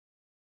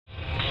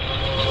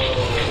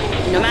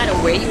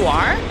where you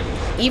are,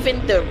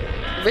 even the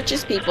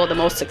richest people, the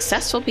most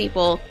successful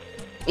people,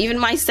 even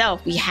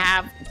myself, we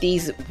have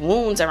these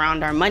wounds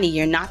around our money.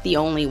 You're not the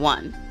only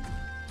one.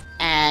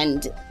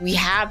 And we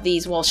have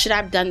these, well, should I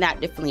have done that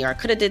differently, or I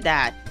could have did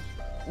that?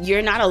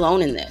 You're not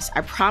alone in this.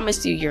 I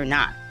promise you, you're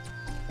not.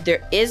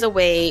 There is a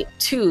way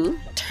to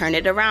turn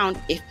it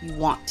around if you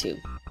want to.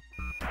 T-minus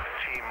 10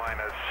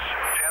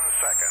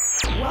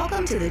 seconds.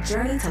 Welcome to the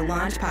Journey to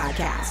Launch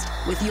podcast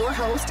with your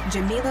host,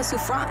 Jamila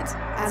Souffrant.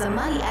 As a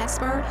money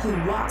expert who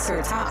walks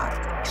her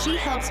talk, she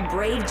helps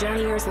brave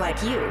journeyers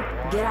like you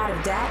get out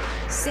of debt,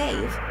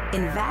 save,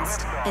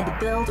 invest, and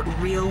build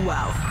real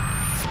wealth.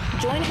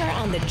 Join her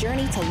on the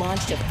journey to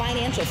launch to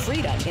financial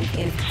freedom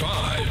in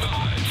 5,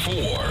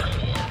 4,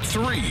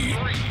 3,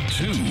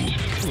 2,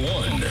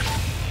 1.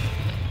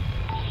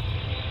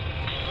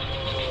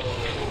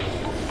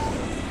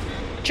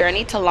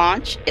 Journey to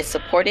Launch is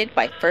supported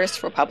by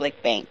First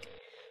Republic Bank.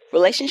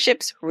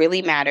 Relationships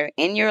really matter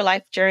in your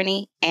life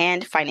journey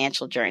and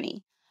financial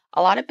journey.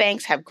 A lot of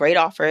banks have great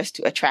offers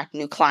to attract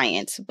new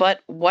clients, but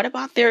what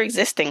about their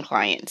existing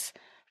clients?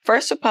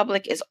 First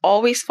Republic is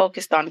always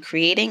focused on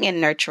creating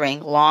and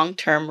nurturing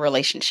long-term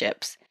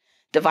relationships,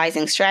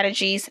 devising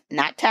strategies,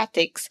 not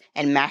tactics,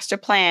 and master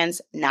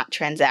plans, not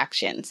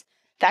transactions.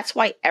 That's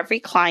why every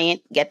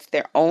client gets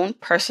their own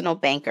personal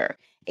banker,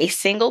 a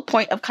single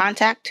point of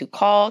contact to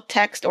call,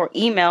 text, or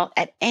email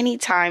at any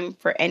time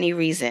for any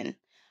reason.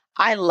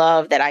 I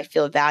love that I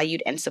feel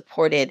valued and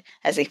supported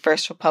as a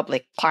First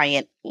Republic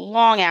client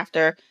long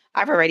after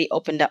I've already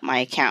opened up my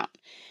account.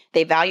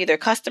 They value their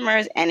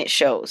customers, and it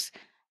shows.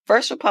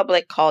 First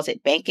Republic calls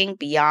it banking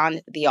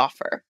beyond the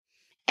offer,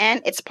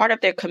 and it's part of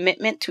their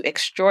commitment to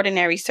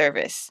extraordinary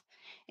service.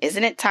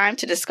 Isn't it time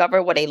to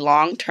discover what a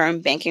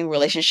long-term banking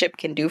relationship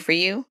can do for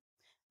you?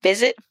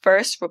 Visit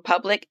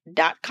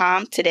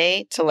firstrepublic.com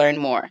today to learn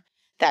more.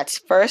 That's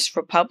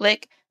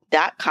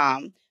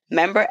firstrepublic.com,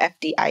 member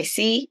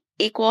FDIC,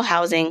 equal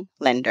housing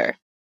lender.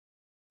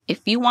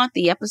 If you want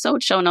the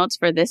episode show notes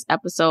for this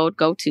episode,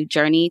 go to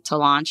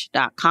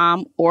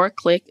journeytolaunch.com or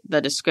click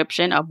the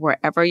description of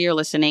wherever you're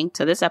listening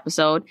to this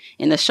episode.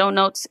 In the show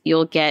notes,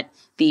 you'll get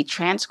the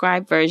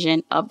transcribed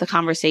version of the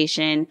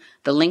conversation,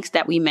 the links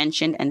that we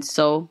mentioned, and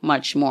so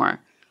much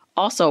more.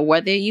 Also,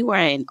 whether you are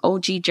an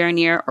OG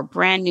journeyer or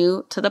brand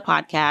new to the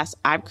podcast,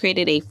 I've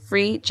created a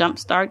free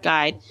jumpstart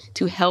guide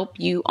to help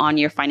you on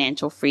your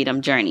financial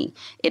freedom journey.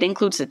 It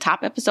includes the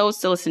top episodes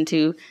to listen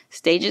to,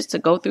 stages to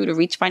go through to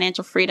reach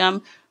financial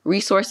freedom,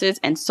 resources,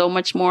 and so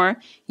much more.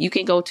 You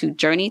can go to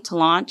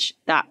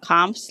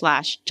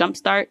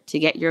journeytolaunch.com/jumpstart to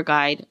get your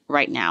guide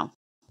right now.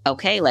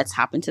 Okay, let's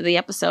hop into the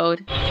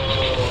episode.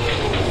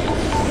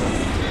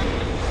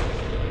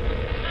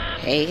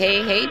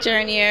 Hey,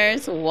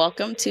 journeyers.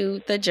 Welcome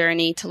to the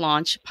Journey to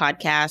Launch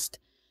podcast.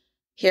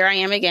 Here I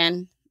am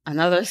again,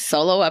 another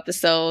solo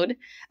episode.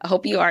 I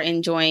hope you are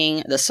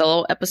enjoying the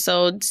solo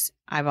episodes.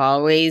 I've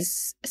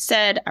always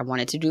said I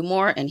wanted to do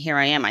more, and here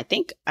I am. I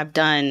think I've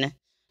done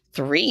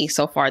 3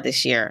 so far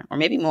this year, or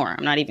maybe more.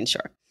 I'm not even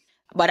sure.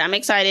 But I'm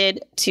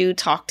excited to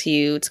talk to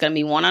you. It's going to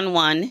be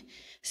one-on-one.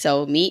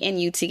 So me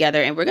and you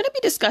together, and we're going to be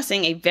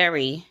discussing a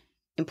very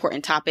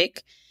important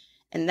topic,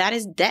 and that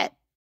is debt.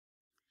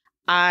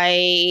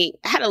 I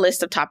had a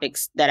list of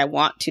topics that I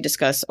want to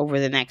discuss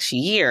over the next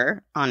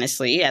year,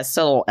 honestly, as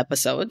solo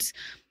episodes.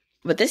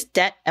 But this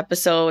debt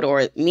episode,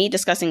 or me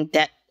discussing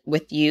debt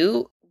with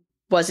you,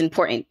 was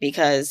important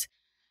because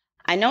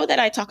I know that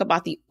I talk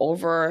about the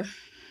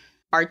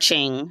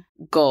overarching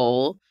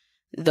goal,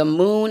 the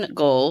moon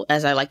goal,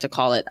 as I like to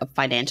call it, of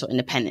financial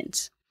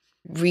independence.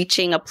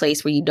 Reaching a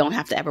place where you don't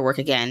have to ever work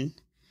again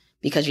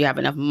because you have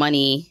enough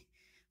money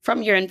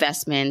from your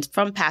investments,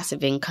 from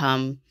passive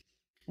income,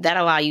 that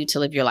allow you to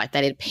live your life,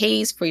 that it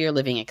pays for your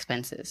living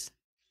expenses.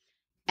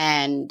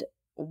 And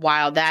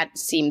while that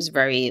seems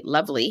very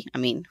lovely, I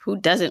mean, who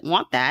doesn't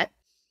want that?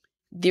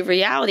 The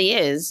reality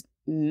is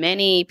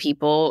many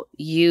people,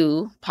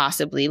 you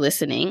possibly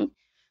listening,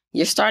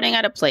 you're starting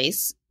at a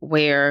place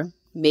where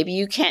maybe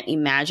you can't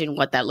imagine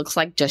what that looks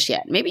like just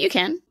yet. Maybe you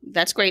can.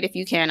 That's great if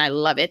you can. I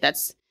love it.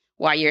 That's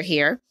why you're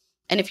here.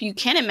 And if you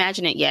can't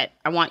imagine it yet,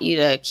 I want you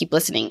to keep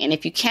listening. And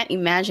if you can't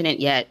imagine it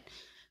yet,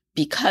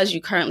 because you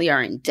currently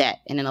are in debt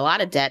and in a lot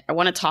of debt, I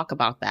want to talk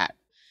about that.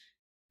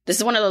 This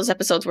is one of those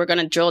episodes we're going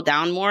to drill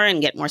down more and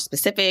get more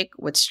specific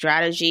with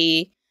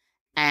strategy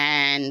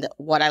and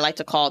what I like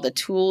to call the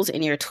tools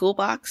in your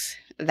toolbox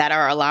that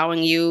are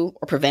allowing you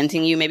or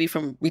preventing you maybe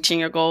from reaching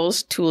your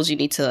goals, tools you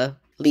need to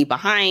leave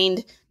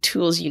behind,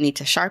 tools you need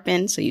to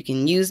sharpen so you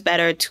can use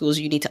better, tools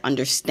you need to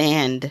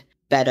understand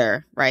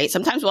better, right?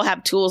 Sometimes we'll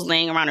have tools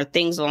laying around or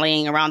things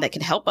laying around that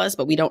can help us,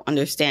 but we don't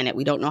understand it.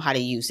 We don't know how to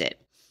use it.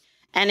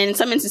 And in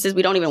some instances,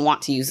 we don't even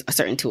want to use a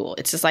certain tool.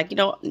 It's just like,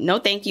 no,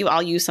 thank you.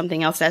 I'll use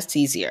something else that's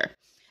easier.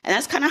 And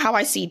that's kind of how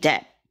I see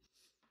debt.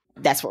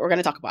 That's what we're going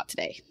to talk about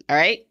today. All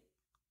right.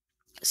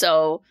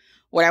 So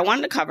what I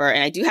wanted to cover,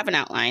 and I do have an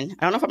outline,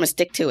 I don't know if I'm going to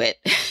stick to it.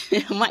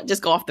 I might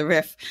just go off the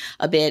riff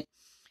a bit,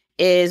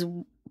 is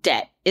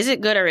debt. Is it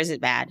good or is it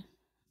bad?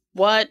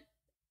 What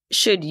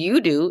should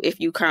you do if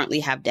you currently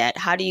have debt?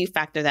 How do you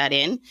factor that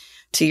in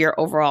to your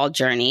overall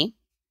journey?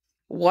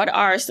 What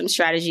are some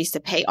strategies to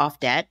pay off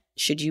debt?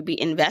 Should you be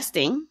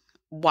investing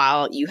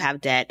while you have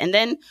debt? And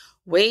then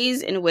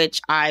ways in which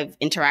I've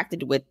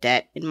interacted with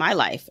debt in my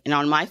life and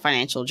on my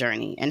financial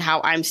journey, and how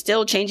I'm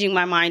still changing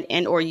my mind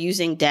and or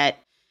using debt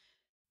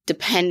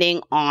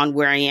depending on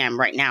where I am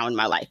right now in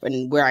my life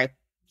and where I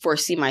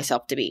foresee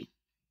myself to be.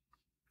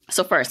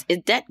 So first, is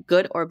debt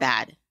good or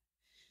bad?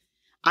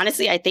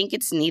 Honestly, I think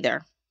it's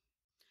neither.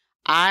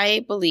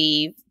 I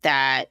believe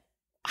that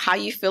how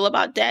you feel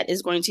about debt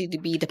is going to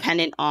be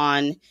dependent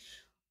on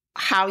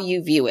how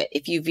you view it.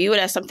 If you view it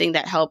as something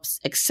that helps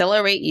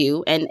accelerate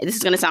you, and this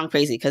is going to sound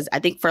crazy because I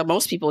think for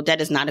most people,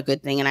 debt is not a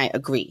good thing, and I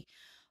agree.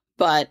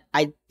 But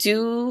I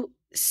do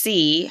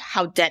see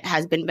how debt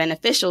has been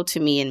beneficial to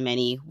me in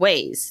many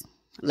ways.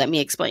 Let me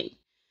explain.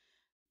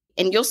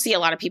 And you'll see a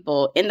lot of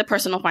people in the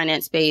personal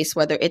finance space,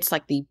 whether it's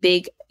like the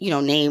big,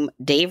 name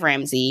Dave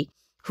Ramsey,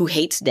 who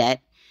hates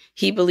debt.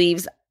 He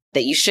believes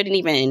that you shouldn't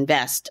even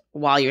invest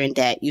while you're in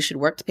debt. You should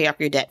work to pay off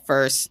your debt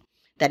first,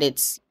 that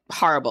it's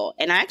horrible.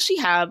 And I actually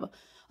have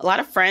a lot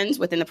of friends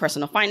within the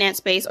personal finance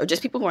space, or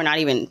just people who are not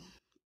even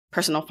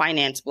personal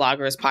finance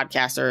bloggers,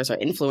 podcasters, or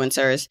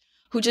influencers,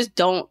 who just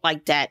don't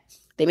like debt.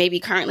 They may be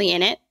currently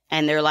in it,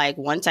 and they're like,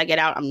 once I get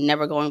out, I'm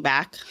never going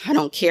back. I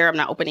don't care. I'm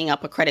not opening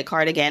up a credit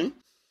card again.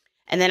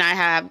 And then I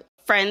have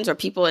friends or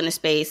people in the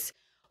space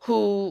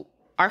who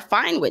are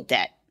fine with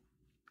debt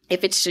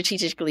if it's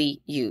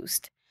strategically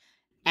used.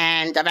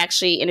 And I've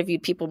actually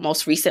interviewed people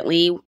most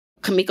recently.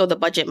 Kamiko, the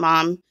budget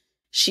mom,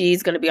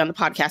 she's going to be on the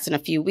podcast in a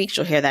few weeks.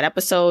 You'll hear that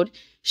episode.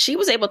 She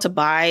was able to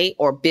buy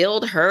or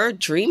build her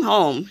dream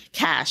home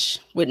cash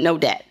with no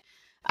debt.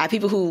 I have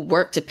people who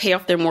work to pay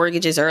off their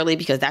mortgages early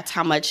because that's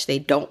how much they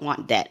don't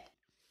want debt.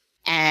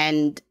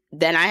 And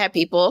then I have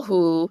people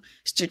who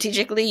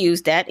strategically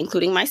use debt,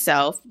 including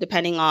myself,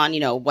 depending on,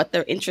 what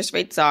their interest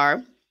rates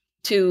are,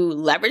 to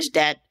leverage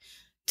debt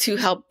to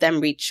help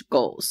them reach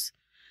goals.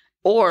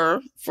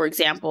 Or, for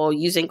example,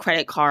 using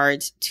credit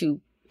cards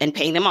and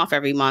paying them off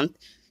every month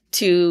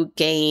to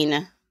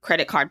gain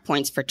credit card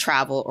points for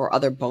travel or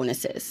other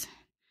bonuses.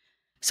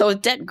 So is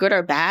debt good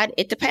or bad?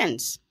 It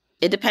depends.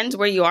 It depends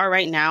where you are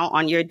right now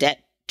on your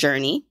debt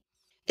journey.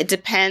 It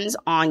depends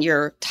on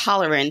your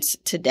tolerance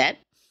to debt.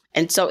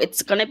 And so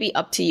it's going to be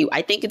up to you.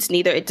 I think it's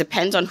neither. It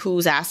depends on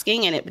who's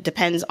asking, and it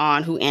depends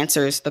on who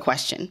answers the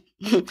question,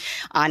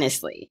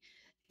 honestly.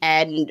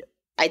 And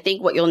I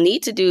think what you'll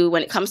need to do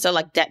when it comes to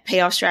like debt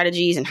payoff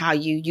strategies and how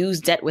you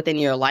use debt within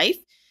your life,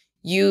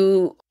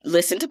 you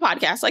listen to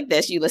podcasts like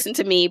this, you listen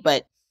to me,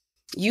 but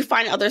you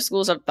find other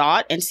schools of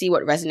thought and see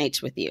what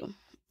resonates with you.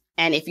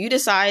 And if you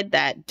decide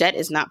that debt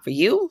is not for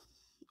you,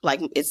 like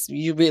it's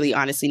you really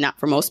honestly not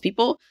for most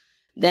people,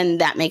 then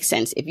that makes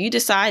sense. If you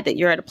decide that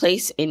you're at a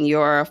place in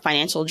your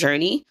financial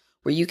journey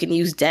where you can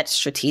use debt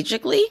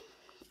strategically,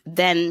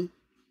 then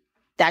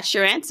that's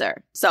your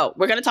answer. So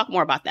we're going to talk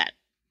more about that.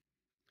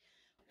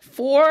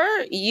 For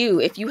you,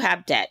 if you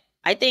have debt,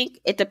 I think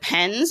it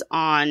depends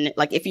on,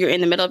 like, if you're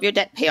in the middle of your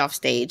debt payoff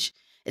stage,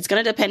 it's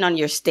going to depend on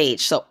your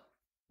stage. So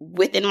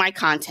within my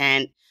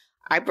content,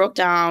 I broke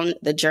down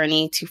the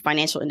journey to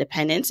financial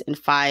independence in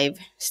 5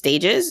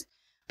 stages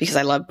because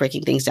I love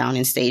breaking things down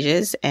in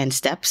stages and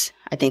steps.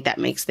 I think that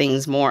makes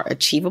things more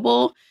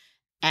achievable.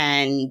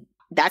 And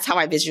that's how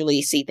I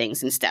visually see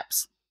things in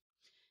steps.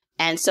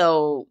 And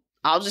so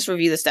I'll just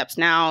review the steps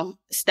now.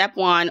 Step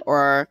 1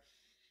 or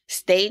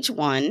stage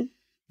 1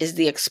 is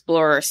the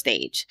explorer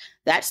stage.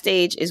 That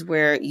stage is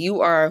where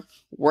you are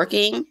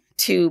working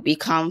to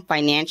become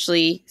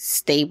financially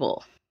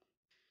stable.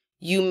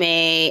 You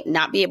may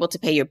not be able to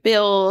pay your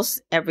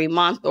bills every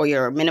month or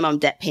your minimum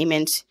debt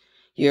payments.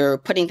 You're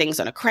putting things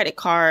on a credit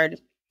card,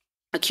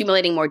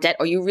 accumulating more debt,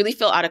 or you really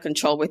feel out of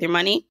control with your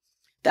money.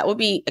 That would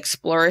be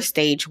explorer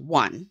stage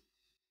 1.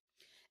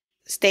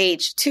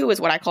 Stage 2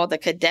 is what I call the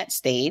cadet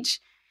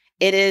stage.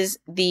 It is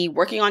the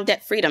working on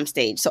debt freedom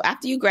stage. So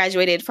after you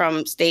graduated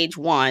from stage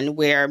 1,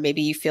 where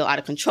maybe you feel out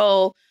of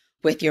control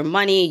with your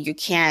money, you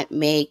can't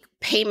make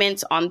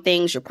payments on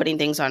things, you're putting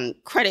things on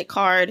credit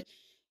card,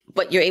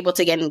 but you're able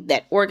to get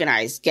that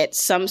organized, get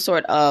some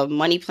sort of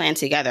money plan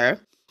together,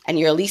 and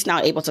you're at least now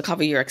able to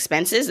cover your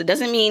expenses. It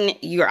doesn't mean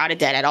you're out of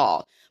debt at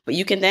all, but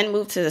you can then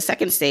move to the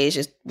second stage,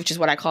 which is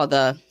what I call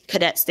the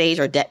cadet stage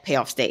or debt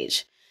payoff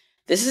stage.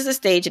 This is the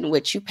stage in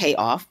which you pay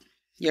off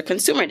your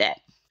consumer debt.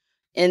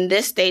 In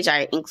this stage,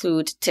 I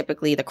include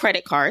typically the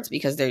credit cards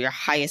because they're your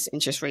highest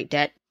interest rate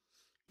debt,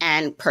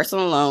 and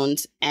personal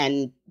loans,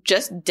 and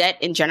just debt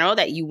in general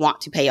that you want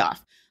to pay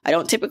off. I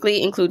don't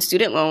typically include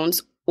student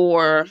loans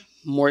or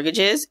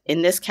mortgages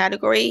in this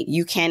category.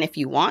 You can if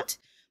you want,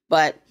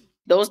 but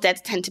those debts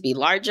tend to be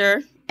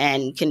larger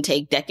and can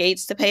take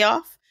decades to pay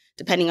off,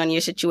 depending on your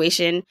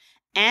situation.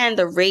 And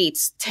the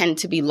rates tend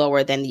to be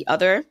lower than the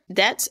other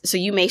debts. So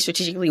you may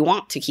strategically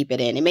want to keep it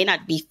in. It may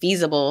not be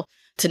feasible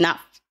to not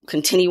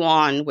continue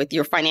on with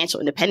your financial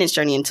independence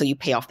journey until you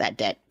pay off that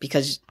debt,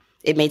 because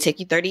it may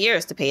take you 30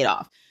 years to pay it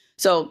off.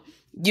 So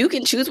you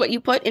can choose what you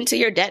put into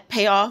your debt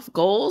payoff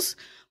goals,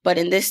 But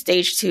in this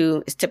stage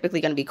 2, it's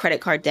typically going to be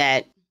credit card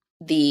debt,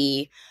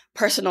 the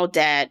personal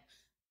debt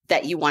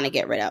that you want to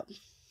get rid of.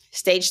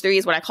 Stage 3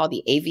 is what I call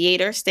the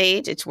aviator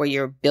stage. It's where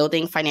you're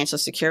building financial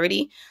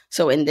security.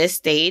 So in this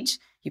stage,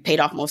 you paid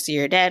off most of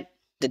your debt,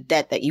 the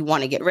debt that you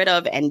want to get rid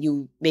of, and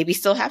you maybe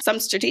still have some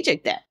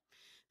strategic debt.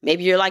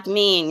 Maybe you're like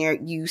me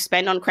and you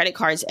spend on credit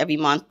cards every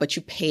month, but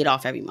you paid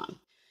off every month.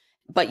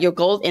 But your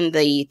goal in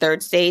the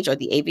 3rd stage or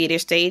the aviator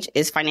stage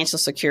is financial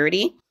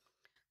security.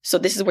 So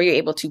this is where you're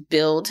able to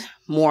build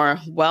more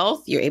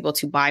wealth. You're able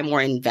to buy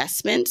more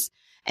investments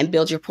and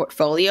build your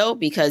portfolio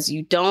because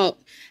you don't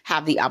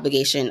have the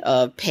obligation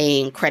of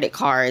paying credit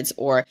cards,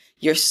 or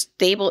you're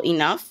stable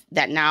enough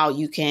that now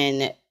you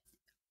can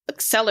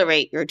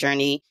accelerate your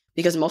journey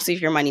because most of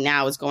your money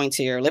now is going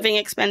to your living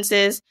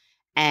expenses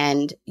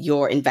and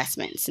your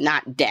investments,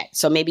 not debt.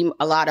 So maybe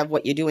a lot of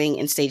what you're doing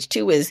in stage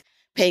 2 is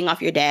paying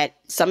off your debt,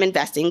 some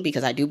investing,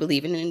 because I do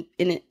believe in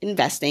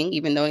investing,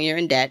 even though you're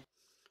in debt.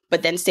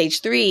 But then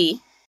stage 3,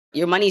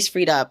 your money's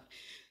freed up,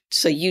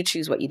 so you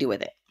choose what you do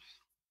with it.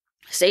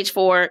 Stage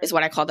 4 is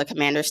what I call the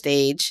commander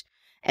stage.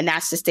 And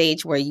that's the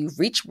stage where you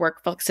reach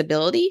work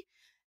flexibility.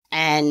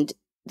 And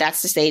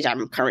that's the stage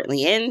I'm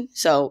currently in.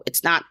 So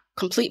it's not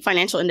complete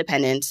financial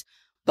independence,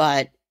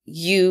 but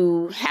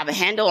you have a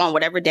handle on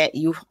whatever debt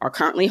you are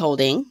currently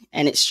holding,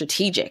 and it's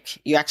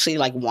strategic. You actually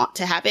want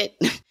to have it.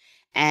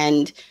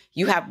 And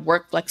you have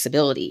work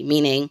flexibility,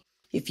 meaning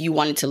if you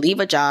wanted to leave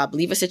a job,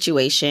 leave a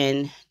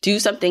situation, do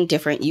something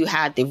different, you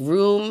had the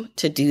room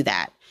to do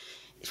that.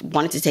 If you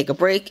wanted to take a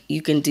break,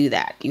 you can do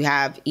that. You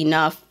have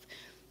enough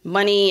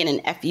money in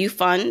an FU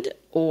fund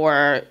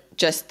or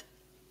just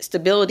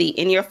stability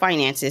in your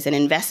finances and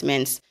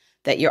investments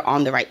that you're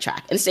on the right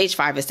track. And stage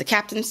 5 is the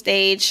captain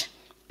stage.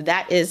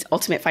 That is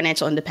ultimate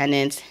financial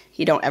independence.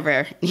 You don't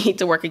ever need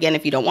to work again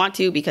if you don't want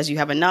to, because you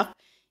have enough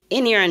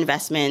in your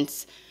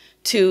investments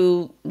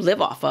to live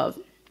off of.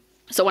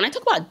 So when I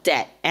talk about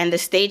debt and the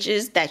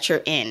stages that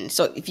you're in,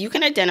 so if you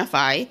can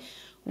identify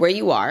where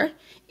you are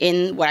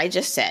in what I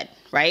just said,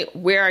 right?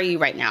 Where are you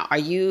right now? Are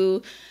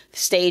you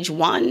stage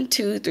 1,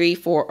 2, 3,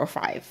 4, or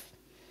 5?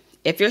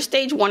 If you're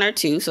stage 1 or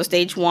 2, so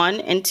stage 1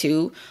 and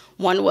 2,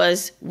 1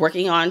 was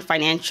working on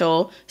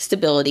financial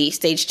stability.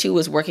 Stage 2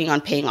 was working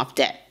on paying off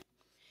debt.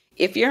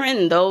 If you're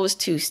in those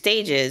 2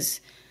 stages,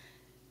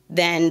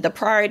 then the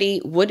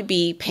priority would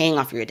be paying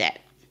off your debt.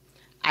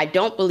 I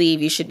don't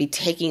believe you should be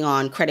taking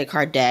on credit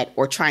card debt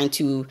or trying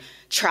to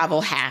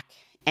travel hack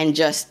and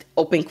just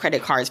open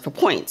credit cards for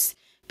points,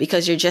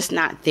 because you're just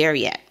not there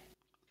yet.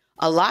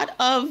 A lot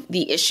of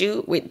the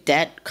issue with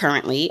debt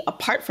currently,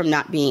 apart from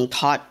not being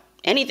taught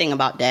anything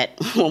about debt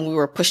when we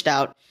were pushed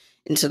out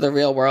into the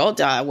real world,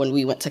 when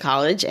we went to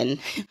college and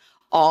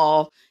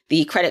all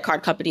the credit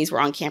card companies were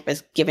on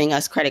campus giving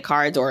us credit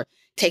cards or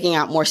taking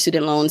out more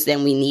student loans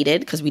than we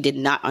needed because we did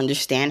not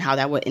understand how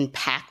that would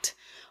impact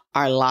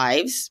our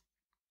lives.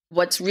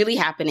 What's really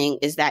happening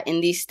is that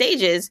in these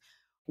stages,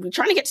 we're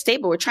trying to get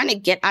stable. We're trying to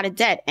get out of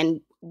debt.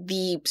 And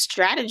the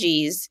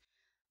strategies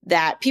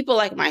that people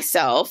like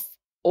myself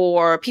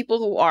or people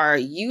who are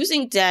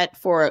using debt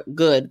for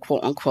good,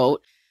 quote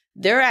unquote,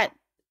 they're at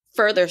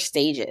further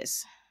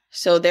stages.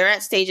 So they're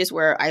at stages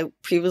where I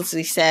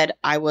previously said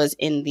I was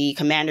in the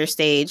commander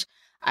stage.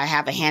 I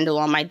have a handle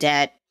on my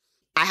debt.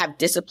 I have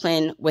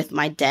discipline with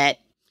my debt,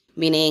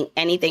 meaning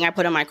anything I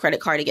put on my credit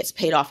card, it gets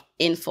paid off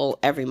in full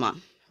every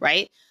month,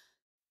 right?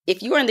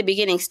 If you are in the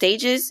beginning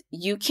stages,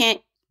 you can't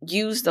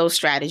use those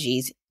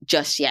strategies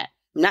just yet.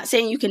 I'm not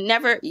saying you can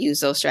never use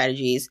those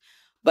strategies,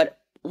 but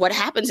what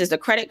happens is the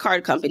credit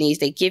card companies,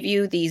 they give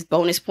you these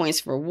bonus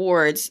points for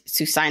rewards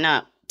to sign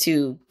up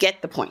to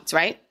get the points,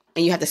 right?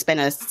 And you have to spend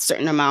a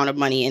certain amount of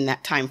money in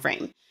that time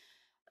frame.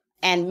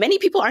 And many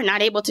people are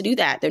not able to do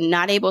that. They're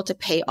not able to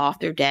pay off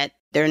their debt.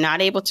 They're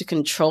not able to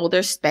control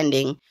their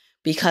spending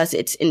because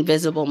it's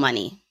invisible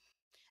money.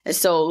 And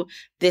so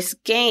this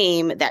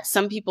game that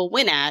some people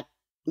win at,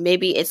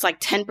 maybe it's like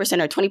 10%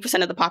 or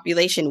 20% of the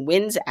population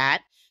wins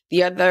at,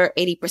 the other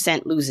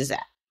 80% loses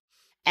at.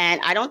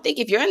 And I don't think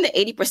if you're in the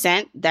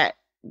 80% that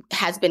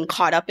has been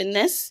caught up in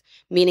this,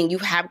 meaning you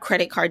have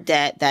credit card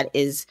debt that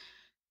is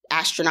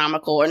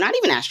astronomical or not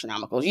even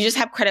astronomical, you just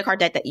have credit card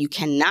debt that you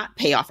cannot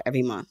pay off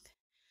every month,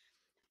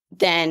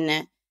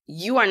 then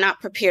you are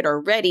not prepared or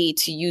ready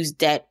to use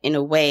debt in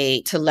a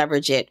way to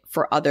leverage it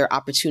for other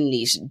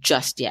opportunities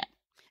just yet.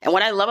 And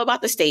what I love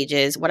about the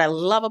stages, what I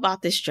love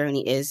about this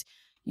journey is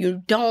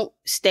you don't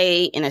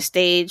stay in a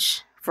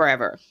stage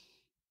forever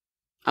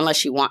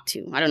unless you want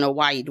to. I don't know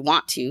why you'd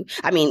want to.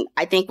 I mean,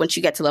 I think once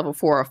you get to level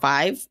 4 or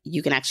 5,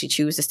 you can actually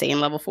choose to stay in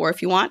level 4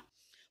 if you want.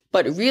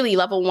 But really,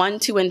 level 1,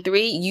 2, and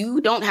 3, you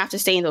don't have to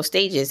stay in those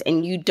stages,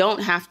 and you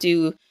don't have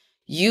to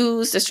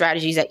use the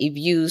strategies that you've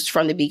used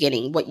from the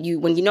beginning. When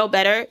you know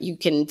better, you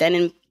can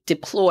then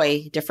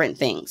deploy different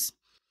things.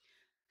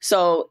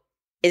 So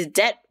is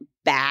debt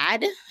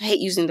bad? I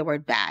hate using the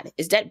word bad.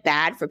 Is debt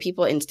bad for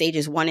people in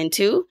stages 1 and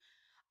 2?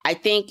 I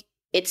think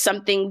it's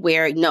something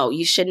where, no,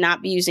 you should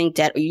not be using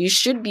debt, or you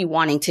should be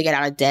wanting to get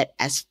out of debt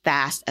as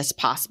fast as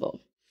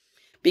possible.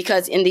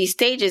 Because in these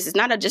stages, it's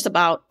not just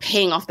about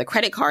paying off the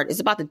credit card. It's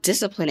about the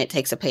discipline it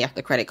takes to pay off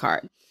the credit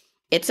card.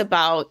 It's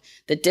about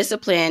the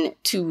discipline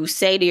to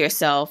say to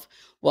yourself,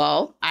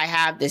 well, I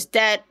have this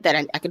debt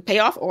that I could pay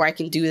off, or I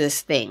can do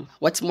this thing.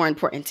 What's more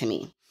important to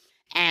me?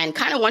 And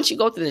kind of once you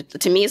go through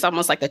to me, it's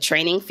almost like the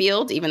training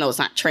field, even though it's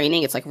not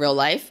training, it's like real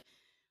life.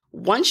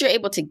 Once you're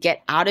able to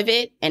get out of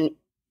it, and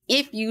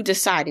if you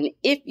decide and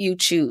if you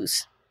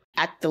choose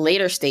at the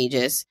later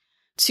stages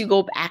to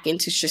go back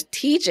into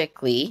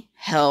strategically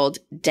held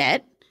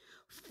debt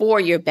for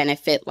your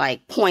benefit,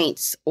 like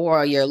points,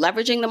 or you're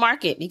leveraging the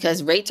market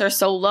because rates are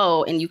so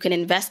low and you can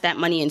invest that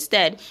money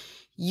instead,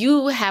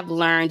 you have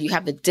learned, you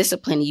have the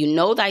discipline, you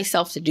know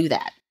thyself to do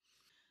that.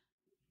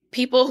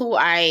 People who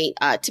I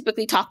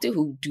typically talk to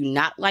who do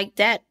not like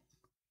debt,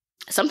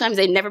 sometimes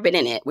they've never been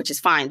in it, which is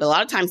fine. But a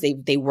lot of times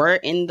they were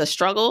in the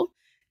struggle.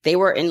 They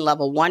were in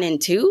level 1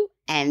 and 2,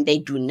 and they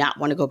do not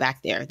want to go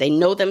back there. They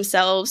know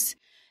themselves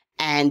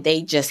and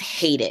they just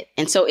hate it.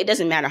 And so it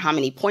doesn't matter how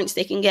many points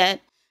they can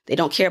get. They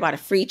don't care about a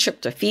free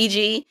trip to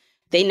Fiji.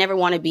 They never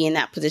want to be in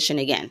that position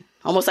again.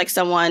 Almost like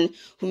someone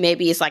who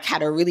maybe is like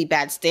had a really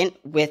bad stint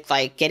with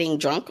like getting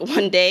drunk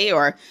one day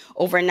or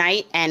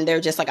overnight, and they're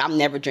just like, I'm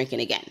never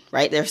drinking again,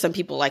 right? There are some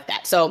people like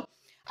that. So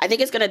I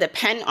think it's going to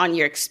depend on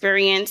your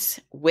experience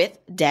with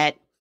debt,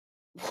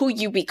 who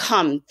you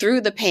become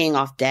through the paying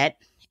off debt,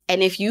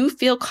 and if you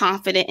feel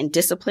confident and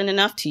disciplined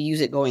enough to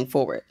use it going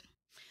forward.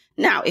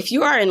 Now, if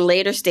you are in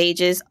later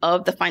stages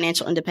of the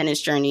financial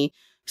independence journey,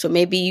 so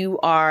maybe you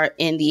are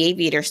in the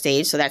aviator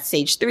stage, so that's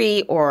stage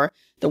 3, or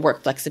the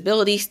work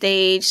flexibility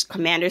stage,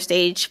 commander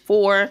stage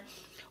 4,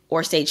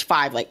 or stage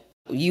 5, like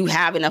you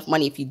have enough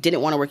money. If you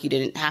didn't want to work, you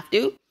didn't have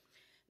to.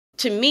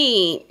 To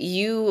me,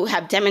 you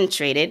have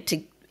demonstrated,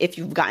 to if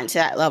you've gotten to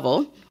that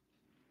level,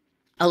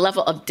 a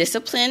level of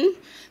discipline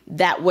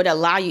that would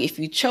allow you, if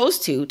you chose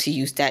to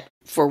use debt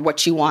for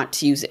what you want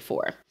to use it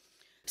for.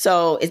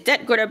 So is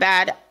debt good or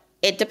bad?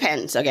 It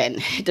depends. Again,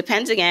 it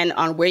depends again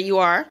on where you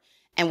are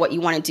and what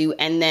you want to do.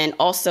 And then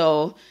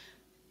also,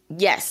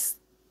 yes,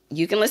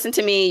 you can listen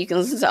to me, you can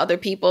listen to other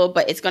people,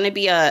 but it's going to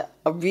be a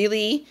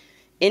really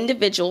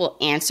individual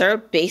answer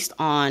based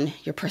on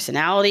your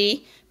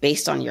personality,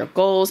 based on your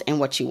goals and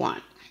what you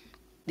want.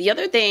 The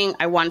other thing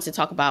I wanted to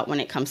talk about when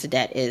it comes to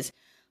debt is,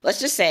 let's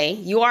just say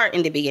you are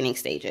in the beginning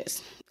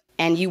stages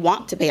and you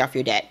want to pay off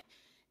your debt.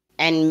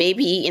 And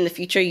maybe in the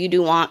future you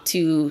do want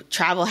to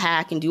travel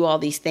hack and do all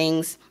these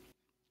things.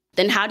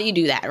 Then how do you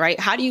do that, right?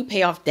 How do you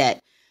pay off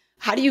debt?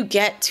 How do you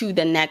get to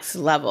the next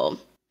level?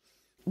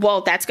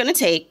 Well, that's going to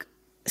take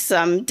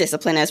some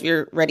discipline, as we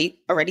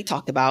already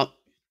talked about,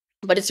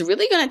 but it's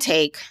really going to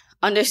take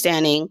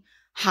understanding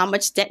how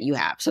much debt you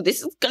have. So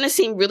this is going to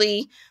seem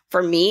really,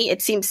 for me,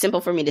 it seems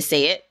simple for me to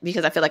say it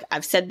because I feel like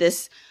I've said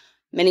this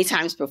many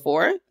times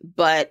before,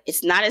 but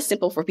it's not as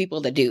simple for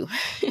people to do.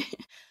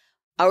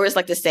 I always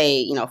like to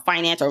say,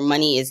 finance or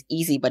money is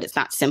easy, but it's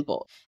not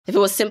simple. If it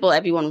was simple,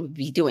 everyone would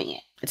be doing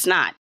it. It's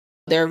not.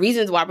 There are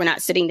reasons why we're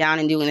not sitting down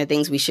and doing the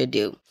things we should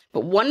do.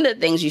 But one of the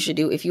things you should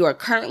do if you are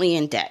currently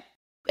in debt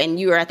and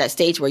you are at that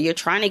stage where you're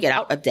trying to get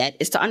out of debt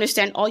is to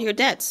understand all your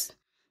debts.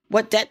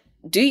 What debt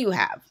do you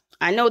have?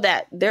 I know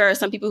that there are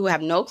some people who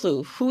have no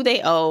clue who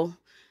they owe,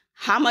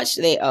 how much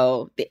they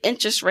owe, the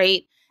interest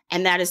rate,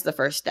 and that is the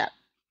first step.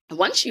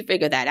 Once you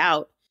figure that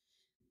out,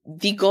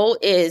 the goal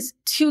is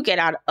to get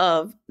out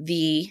of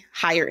the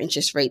higher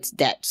interest rates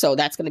debt. So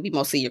that's going to be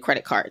mostly your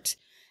credit cards.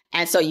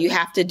 And so you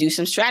have to do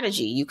some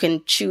strategy. You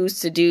can choose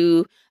to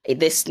do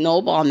this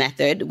snowball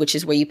method, which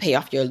is where you pay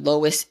off your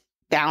lowest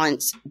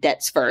balance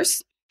debts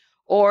first.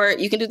 Or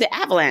you can do the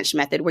avalanche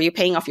method where you're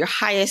paying off your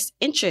highest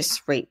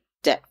interest rate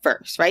debt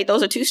first, right?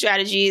 Those are two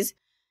strategies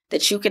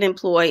that you can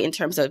employ in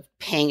terms of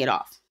paying it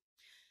off.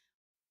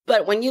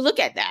 But when you look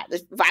at that,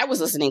 if I was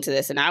listening to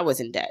this and I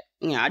was in debt,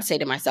 I'd say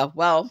to myself,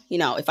 well,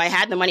 if I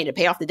had the money to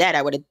pay off the debt,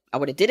 I would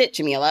have did it,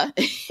 Jamila.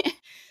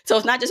 So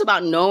it's not just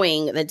about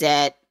knowing the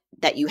debt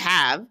that you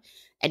have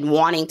and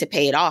wanting to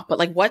pay it off, but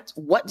like,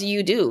 what do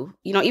you do?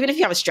 Even if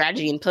you have a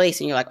strategy in place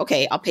and you're like,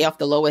 okay, I'll pay off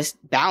the lowest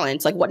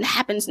balance, like what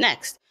happens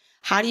next?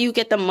 How do you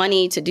get the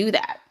money to do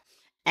that?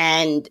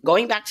 And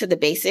going back to the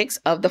basics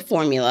of the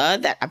formula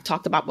that I've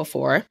talked about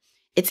before,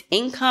 it's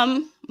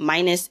income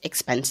minus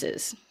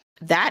expenses.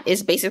 That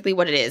is basically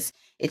what it is.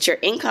 It's your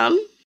income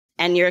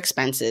and your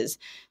expenses.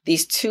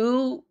 These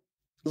two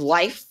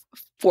life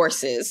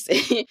forces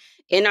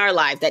in our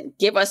life that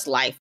give us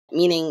life,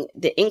 meaning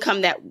the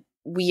income that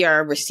we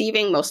are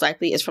receiving most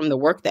likely is from the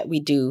work that we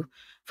do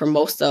for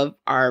most of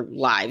our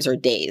lives or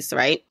days,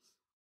 right?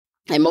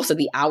 And most of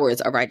the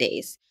hours of our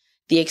days.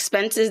 The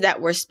expenses that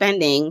we're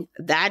spending,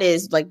 that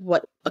is like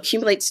what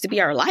accumulates to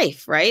be our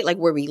life, right? Like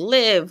where we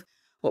live,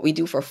 what we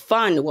do for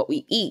fun, what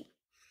we eat.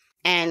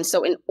 And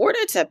so in order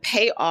to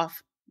pay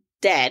off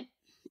debt,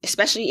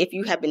 especially if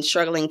you have been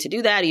struggling to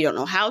do that, you don't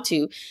know how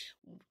to,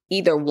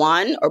 either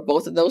one or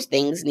both of those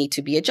things need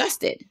to be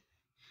adjusted.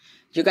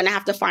 you're going to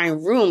have to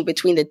find room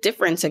between the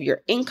difference of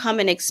your income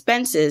and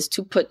expenses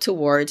to put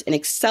towards an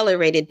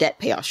accelerated debt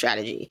payoff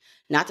strategy.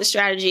 Not the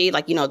strategy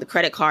like, the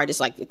credit card is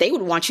like, they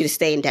would want you to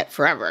stay in debt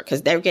forever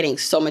because they're getting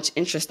so much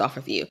interest off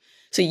of you.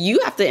 So you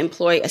have to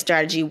employ a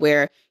strategy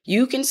where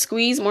you can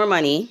squeeze more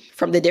money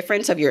from the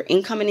difference of your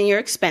income and your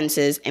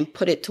expenses and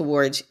put it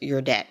towards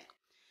your debt.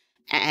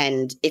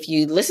 And if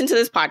you listen to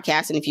this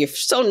podcast, and if you're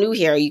so new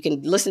here, you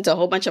can listen to a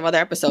whole bunch of other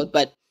episodes,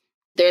 but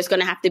there's going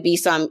to have to be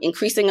some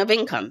increasing of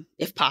income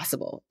if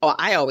possible. Or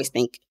I always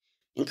think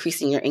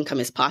increasing your income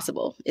is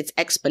possible. It's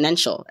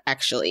exponential,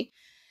 actually.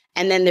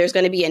 And then there's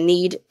going to be a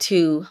need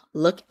to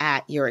look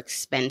at your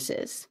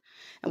expenses.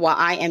 And while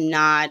I am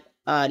not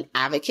an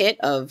advocate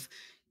of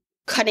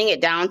cutting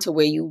it down to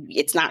where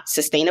it's not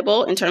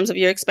sustainable in terms of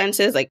your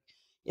expenses, like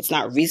it's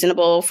not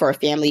reasonable for a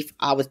family.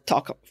 I would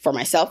talk for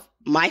myself,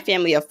 my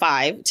family of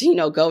 5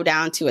 to, go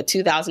down to a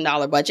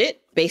 $2,000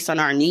 budget based on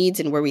our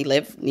needs and where we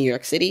live, New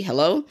York City.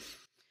 Hello.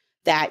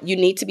 That you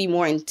need to be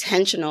more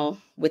intentional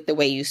with the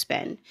way you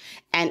spend.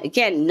 And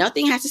again,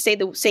 nothing has to stay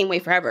the same way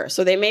forever.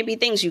 So there may be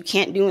things you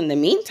can't do in the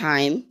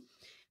meantime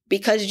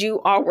because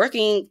you are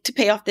working to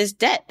pay off this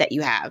debt that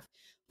you have.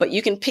 But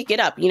you can pick it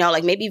up,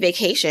 like maybe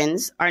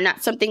vacations are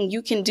not something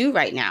you can do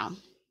right now.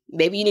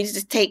 Maybe you need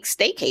to take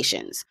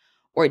staycations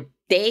or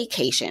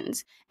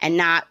daycations and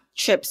not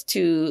trips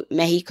to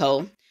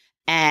Mexico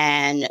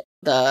and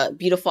the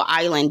beautiful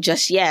island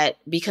just yet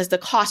because the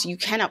cost, you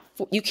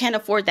can't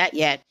afford that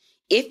yet.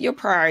 If your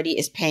priority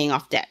is paying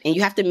off debt, and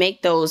you have to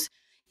make those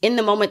in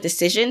the moment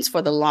decisions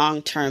for the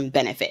long-term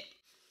benefit.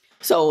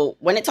 So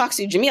when it talks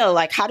to Jamila,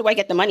 like, how do I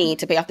get the money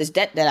to pay off this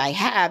debt that I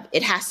have?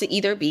 It has to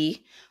either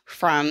be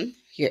from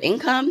your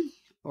income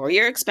or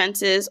your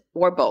expenses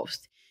or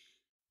both.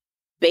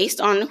 Based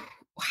on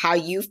how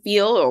you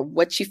feel or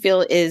what you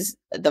feel is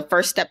the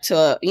first step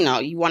to,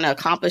 you want to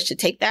accomplish to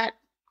take that,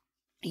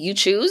 you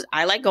choose.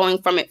 I like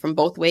going from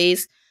both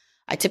ways.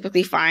 I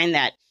typically find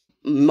that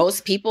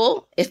most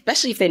people,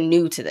 especially if they're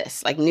new to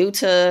this, like new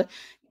to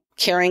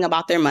caring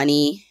about their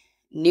money,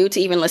 new to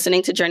even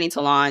listening to Journey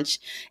to Launch,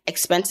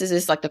 expenses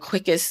is like the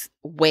quickest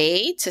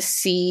way to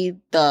see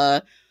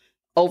the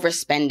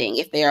overspending,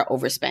 if they are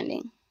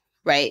overspending,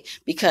 right?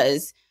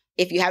 Because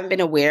if you haven't been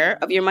aware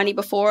of your money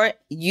before,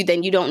 you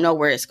don't know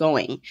where it's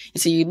going.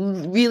 And so you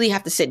really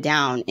have to sit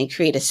down and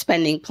create a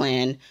spending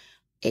plan,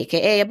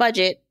 aka a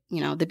budget,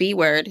 the B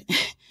word,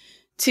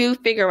 to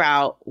figure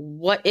out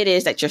what it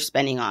is that you're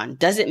spending on.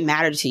 Does it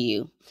matter to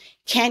you?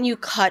 Can you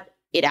cut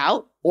it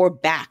out or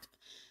back?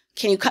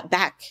 Can you cut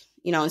back?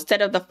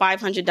 Instead of the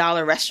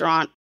 $500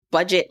 restaurant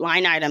budget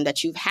line item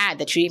that you've had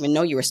that you didn't even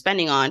know you were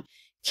spending on,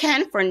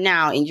 can for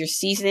now in your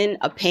season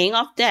of paying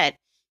off debt,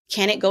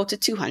 can it go to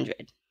 $200?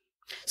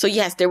 So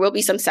yes, there will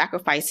be some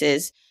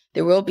sacrifices.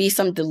 There will be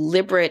some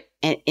deliberate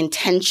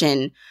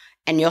intention,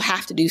 and you'll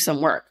have to do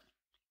some work.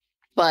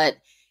 But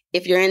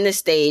if you're in this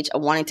stage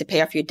of wanting to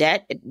pay off your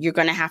debt, you're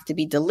going to have to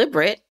be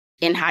deliberate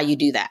in how you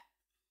do that.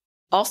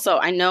 Also,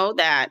 I know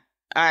that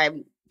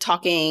I'm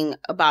talking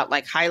about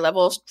like high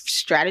level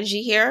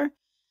strategy here,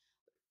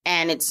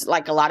 and it's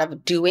like a lot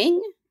of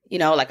doing,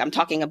 like I'm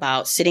talking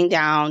about sitting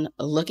down,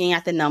 looking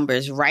at the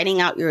numbers,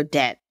 writing out your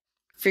debt,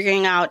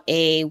 figuring out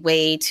a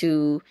way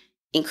to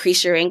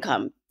increase your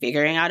income,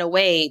 figuring out a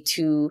way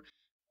to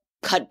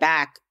cut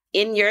back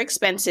in your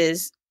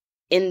expenses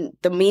in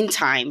the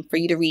meantime for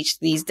you to reach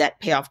these debt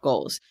payoff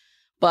goals.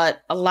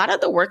 But a lot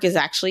of the work is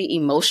actually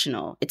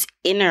emotional. It's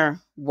inner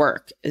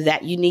work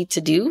that you need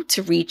to do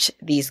to reach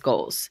these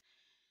goals.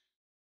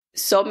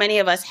 So many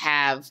of us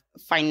have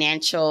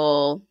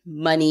financial,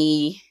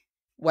 money,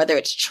 whether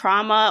it's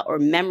trauma or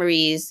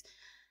memories,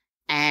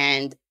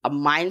 and a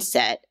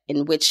mindset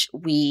in which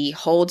we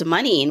hold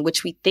money, in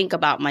which we think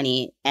about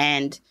money.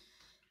 And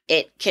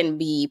it can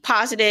be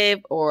positive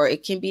or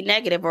it can be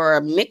negative or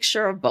a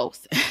mixture of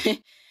both.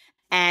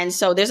 And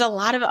so there's a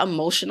lot of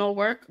emotional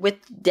work with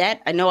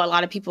debt. I know a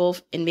lot of people,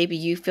 and maybe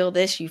you feel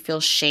this, you feel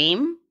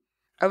shame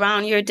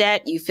around your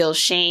debt. You feel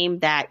shame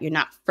that you're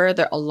not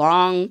further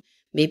along.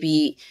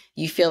 Maybe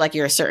you feel like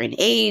you're a certain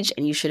age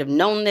and you should have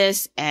known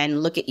this,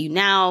 and look at you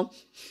now.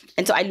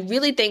 And so I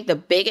really think the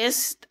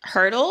biggest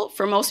hurdle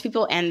for most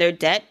people and their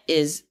debt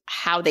is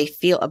how they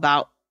feel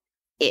about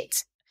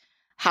it,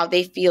 how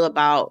they feel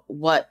about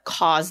what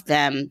caused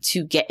them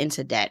to get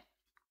into debt.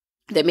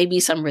 There may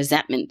be some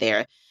resentment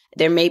there.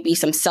 There may be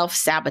some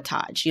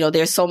self-sabotage.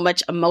 There's so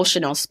much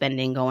emotional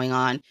spending going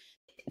on.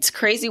 It's a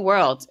crazy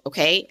world,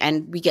 okay?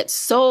 And we get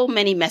so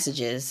many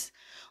messages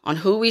on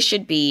who we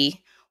should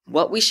be,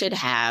 what we should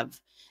have.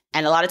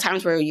 And a lot of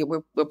times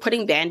we're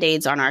putting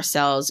Band-Aids on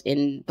ourselves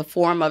in the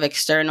form of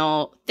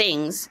external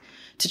things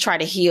to try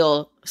to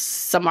heal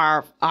some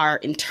of our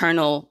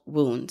internal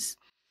wounds.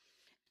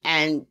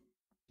 And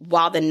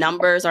while the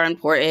numbers are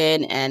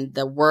important and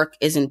the work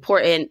is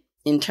important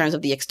in terms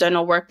of the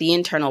external work, the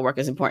internal work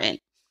is important.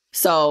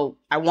 So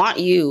I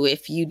want you,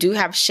 if you do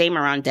have shame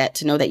around debt,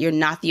 to know that you're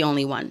not the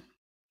only one.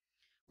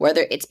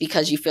 Whether it's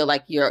because you feel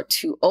like you're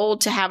too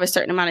old to have a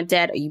certain amount of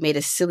debt or you made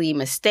a silly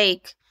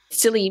mistake,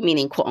 silly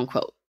meaning quote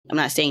unquote. I'm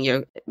not saying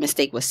your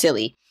mistake was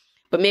silly,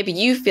 but maybe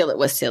you feel it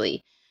was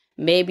silly.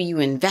 Maybe you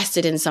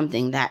invested in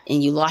something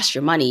and you lost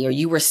your money, or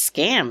you were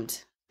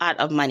scammed out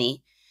of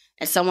money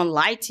and someone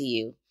lied to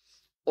you,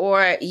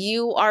 or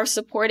you are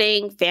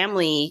supporting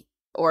family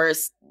or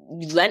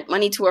you lent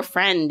money to a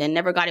friend and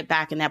never got it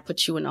back, and that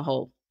puts you in a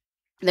hole.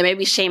 There may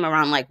be shame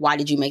around like, why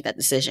did you make that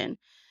decision?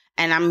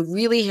 And I'm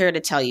really here to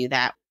tell you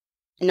that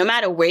no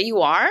matter where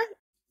you are,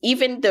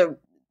 even the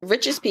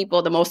richest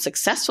people, the most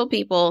successful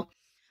people,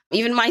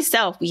 even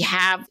myself, we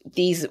have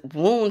these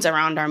wounds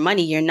around our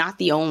money. You're not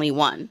the only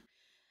one.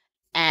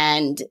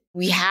 And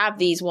we have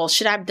these, well,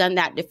 should I have done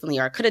that differently?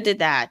 Or I could have did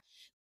that.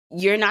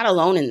 You're not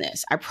alone in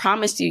this. I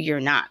promise you, you're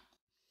not.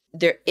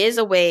 There is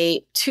a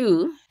way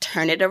to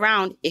turn it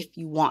around if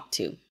you want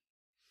to.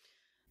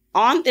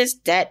 On this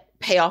debt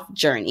payoff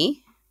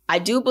journey, I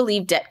do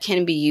believe debt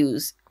can be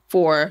used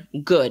for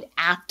good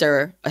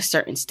after a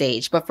certain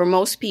stage. But for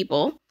most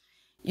people,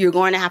 you're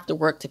going to have to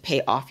work to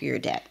pay off your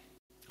debt.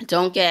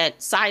 Don't get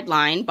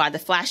sidelined by the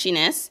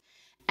flashiness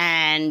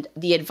and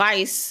the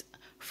advice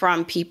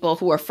from people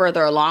who are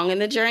further along in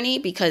the journey,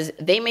 because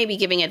they may be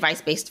giving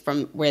advice based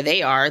from where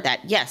they are that,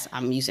 yes,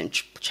 I'm using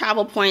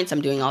travel points,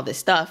 I'm doing all this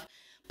stuff,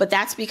 but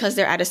that's because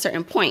they're at a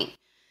certain point.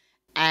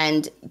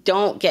 And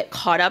don't get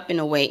caught up in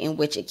a way in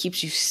which it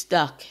keeps you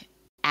stuck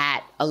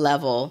at a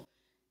level.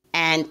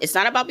 And it's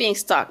not about being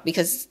stuck,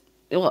 because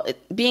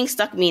being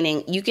stuck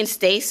meaning you can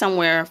stay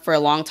somewhere for a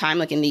long time,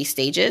 like in these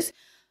stages,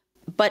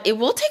 but it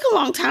will take a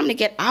long time to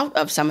get out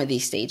of some of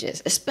these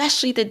stages,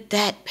 especially the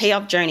debt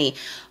payoff journey.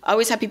 I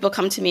always have people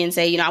come to me and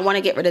say, I want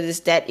to get rid of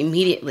this debt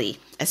immediately,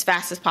 as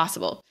fast as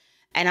possible.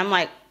 And I'm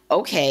like,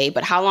 okay,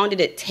 but how long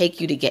did it take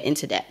you to get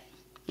into debt?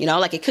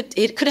 Like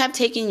it could have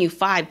taken you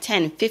 5,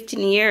 10, 15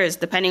 years,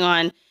 depending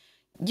on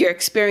your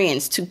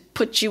experience, to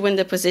put you in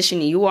the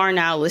position you are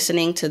now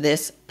listening to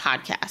this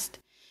podcast.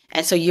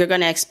 And so you're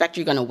going to expect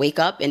you're going to wake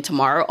up and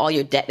tomorrow all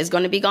your debt is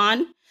going to be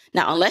gone.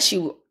 Now, unless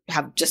you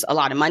have just a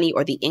lot of money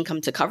or the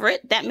income to cover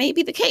it, that may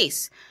be the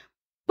case.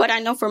 But I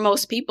know for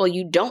most people,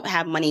 you don't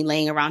have money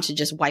laying around to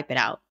just wipe it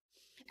out.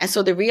 And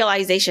so the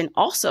realization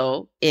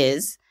also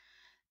is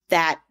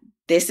that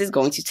this is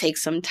going to take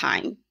some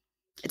time.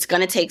 It's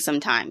going to take some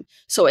time.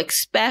 So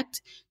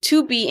expect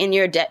to be in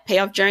your debt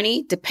payoff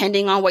journey,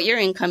 depending on what your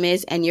income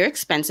is and your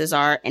expenses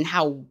are and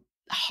how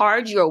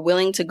hard you're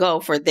willing to go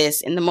for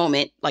this in the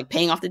moment, like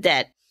paying off the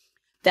debt,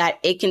 that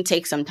it can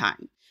take some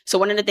time. So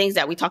one of the things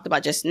that we talked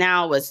about just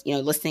now was,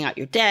 listing out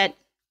your debt,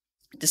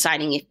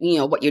 deciding if,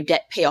 what your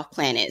debt payoff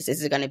plan is.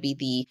 Is it going to be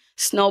the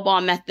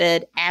snowball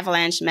method,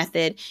 avalanche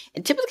method?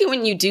 And typically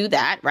when you do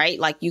that, right,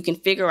 like you can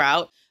figure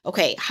out,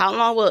 okay, how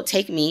long will it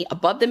take me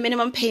above the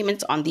minimum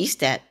payments on these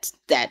debts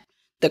that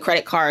the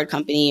credit card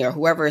company or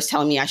whoever is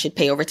telling me I should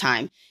pay over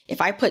time? If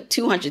I put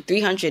 $200,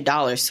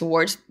 $300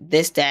 towards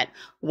this debt,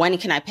 when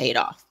can I pay it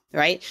off,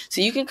 right?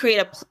 So you can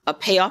create a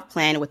payoff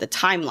plan with a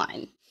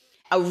timeline,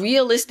 a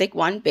realistic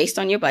one based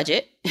on your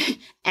budget,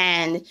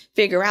 and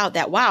figure out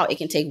that, wow, it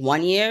can take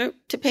 1 year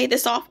to pay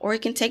this off, or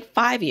it can take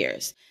 5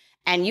 years.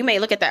 And you may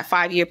look at that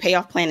 5-year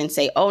payoff plan and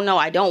say, oh, no,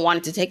 I don't want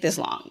it to take this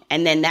long.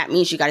 And then that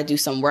means you got to do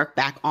some work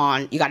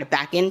you got to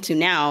back into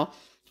now,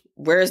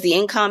 where's the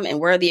income and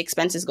where are the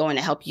expenses going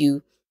to help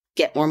you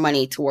get more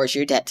money towards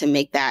your debt to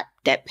make that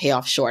debt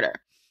payoff shorter.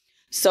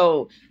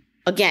 So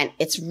again,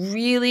 it's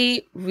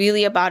really,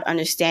 really about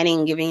understanding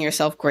and giving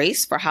yourself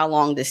grace for how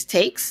long this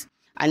takes.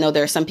 I know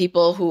there are some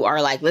people who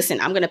are like, listen,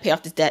 I'm going to pay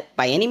off this debt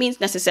by any means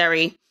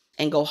necessary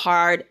and go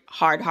hard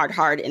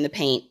in the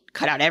paint,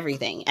 cut out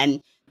everything. And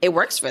it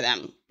works for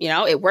them.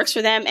 It works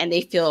for them and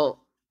they feel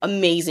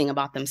amazing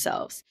about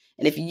themselves.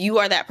 And if you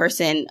are that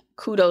person,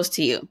 kudos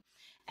to you.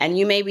 And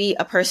you may be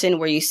a person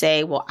where you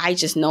say, well, I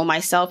just know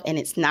myself and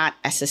it's not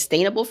as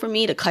sustainable for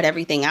me to cut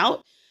everything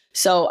out.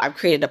 So I've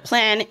created a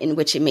plan in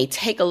which it may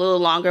take a little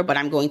longer, but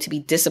I'm going to be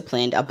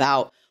disciplined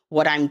about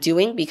what I'm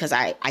doing because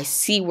I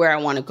see where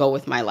I want to go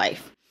with my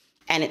life.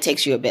 And it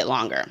takes you a bit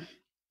longer,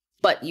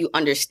 but you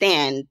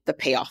understand the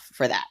payoff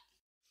for that.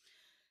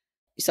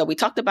 So we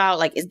talked about,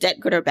 like, is debt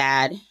good or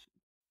bad?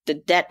 The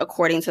debt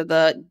according to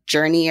the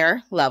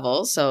journeyer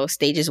level. So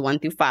stages 1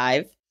 through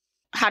 5,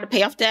 how to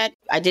pay off debt.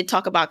 I did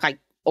talk about like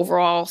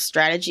overall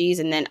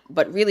strategies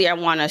but really I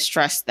want to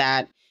stress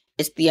that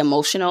it's the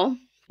emotional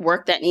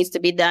work that needs to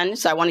be done.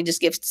 So I want to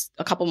just give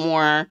a couple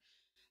more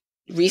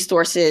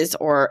resources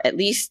or at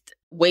least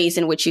ways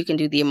in which you can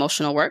do the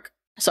emotional work.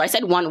 So I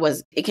said one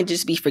was it can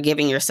just be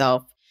forgiving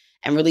yourself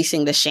and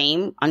releasing the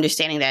shame,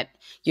 understanding that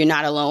you're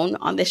not alone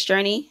on this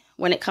journey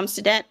when it comes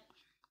to debt.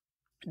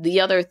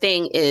 The other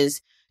thing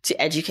is to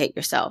educate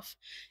yourself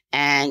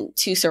and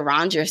to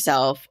surround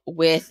yourself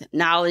with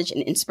knowledge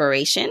and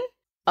inspiration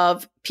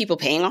of people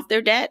paying off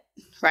their debt,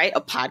 right?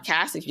 A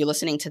podcast. If you're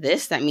listening to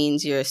this, that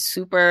means you're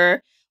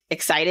super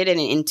excited and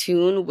in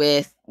tune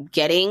with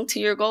getting to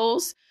your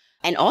goals.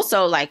 And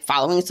also like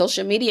following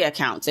social media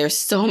accounts. There's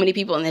so many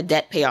people in the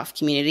debt payoff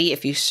community.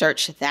 If you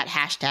search that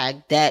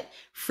hashtag debt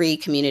free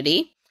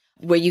community,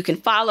 where you can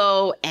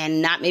follow,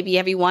 and not maybe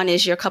everyone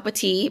is your cup of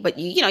tea, but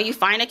you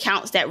find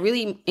accounts that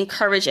really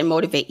encourage and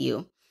motivate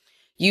you.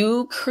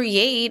 You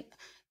create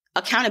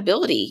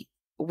accountability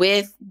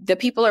with the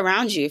people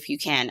around you if you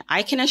can.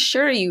 I can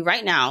assure you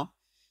right now,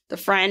 the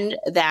friend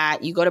that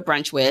you go to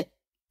brunch with,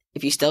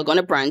 if you're still going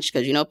to brunch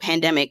because,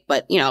 pandemic,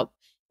 but,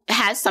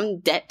 has some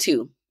debt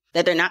too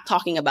that they're not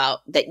talking about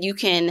that you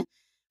can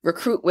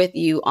recruit with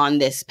you on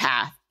this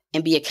path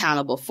and be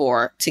accountable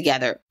for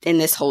together in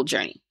this whole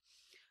journey.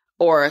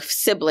 Or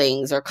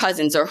siblings or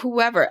cousins or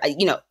whoever,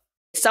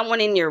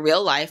 someone in your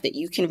real life that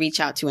you can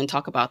reach out to and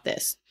talk about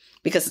this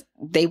because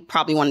they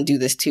probably want to do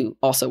this too,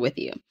 also with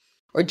you.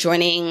 Or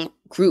joining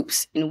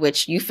groups in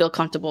which you feel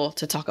comfortable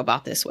to talk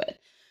about this with.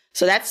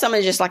 So that's some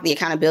of just like the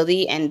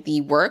accountability and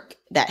the work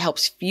that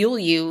helps fuel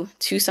you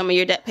to some of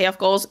your debt payoff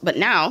goals. But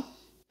now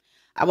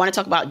I want to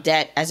talk about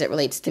debt as it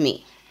relates to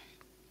me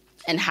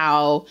and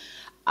how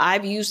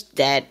I've used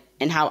debt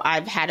and how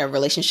I've had a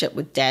relationship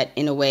with debt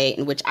in a way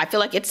in which I feel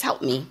like it's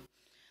helped me.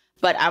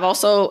 But I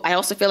also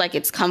feel like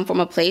it's come from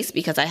a place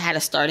because I had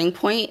a starting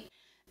point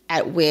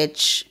at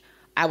which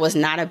I was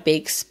not a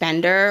big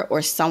spender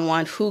or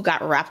someone who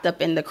got wrapped up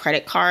in the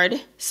credit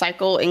card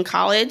cycle in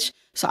college.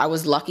 So I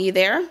was lucky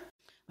there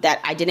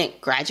that I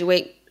didn't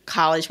graduate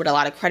college with a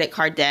lot of credit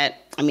card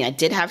debt. I mean, I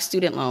did have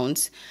student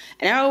loans.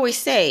 And I always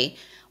say,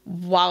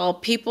 while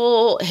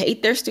people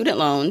hate their student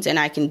loans, and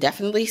I can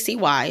definitely see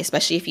why,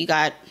 especially if you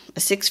got a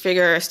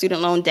 6-figure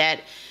student loan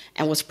debt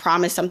and was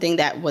promised something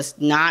that was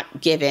not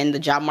given, the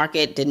job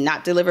market did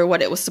not deliver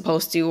what it was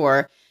supposed to,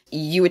 or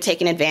you were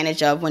taken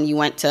advantage of when you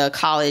went to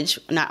college,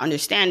 not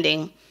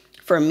understanding.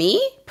 For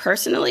me,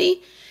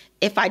 personally,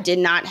 if I did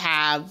not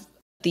have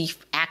the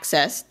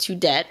access to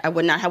debt, I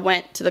would not have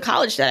went to the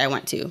college that I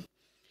went to.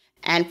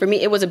 And for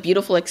me, it was a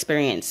beautiful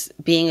experience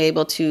being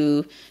able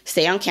to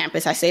stay on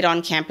campus. I stayed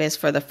on campus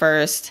for the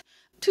first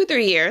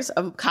 2-3 years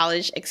of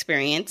college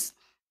experience.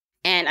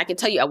 And I can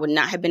tell you, I would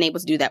not have been able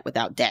to do that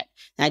without debt.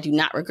 And I do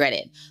not regret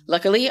it.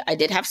 Luckily, I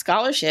did have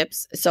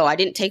scholarships, so I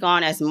didn't take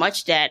on as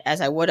much debt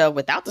as I would have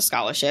without the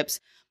scholarships.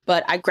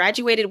 But I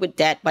graduated with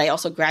debt, but I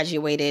also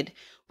graduated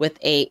with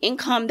a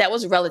income that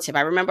was relative.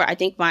 I remember, I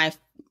think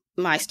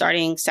my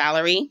starting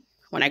salary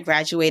when I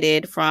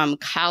graduated from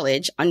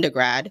college,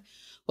 undergrad,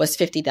 was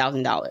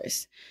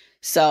 $50,000.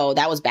 So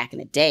that was back in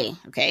the day,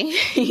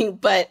 okay?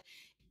 But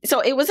so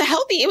it was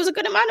a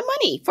good amount of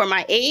money for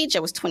my age. I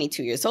was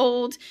 22 years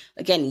old,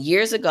 again,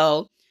 years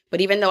ago.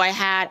 But even though I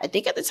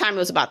think at the time it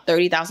was about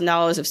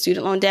 $30,000 of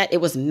student loan debt,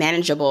 it was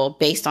manageable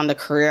based on the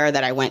career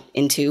that I went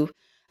into.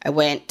 I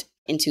went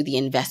into the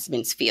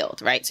investments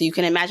field, right? So you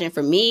can imagine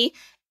for me,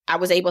 I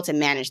was able to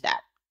manage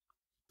that.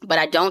 But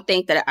I don't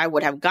think that I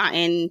would have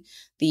gotten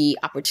the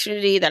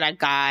opportunity that I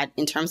got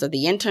in terms of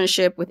the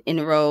internship with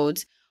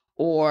Inroads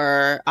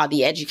or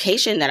the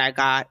education that I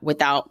got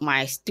without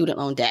my student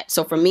loan debt.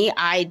 So for me,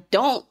 I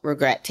don't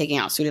regret taking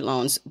out student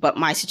loans, but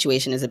my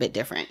situation is a bit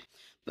different.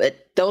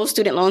 But those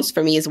student loans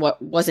for me is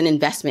what was an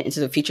investment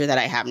into the future that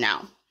I have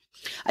now.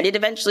 I did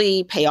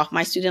eventually pay off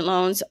my student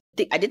loans.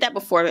 I did that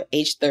before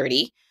age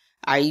 30.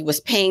 I was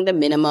paying the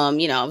minimum,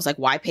 I was like,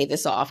 why pay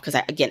this off? Because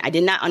I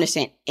did not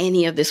understand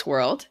any of this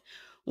world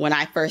when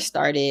I first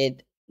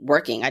started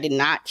working. I did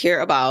not care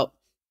about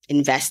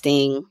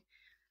investing.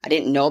 I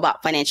didn't know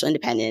about financial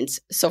independence.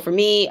 So for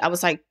me, I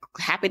was like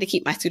happy to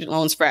keep my student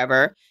loans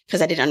forever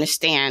because I didn't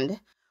understand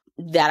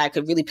that I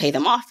could really pay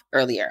them off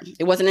earlier.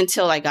 It wasn't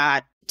until I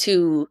got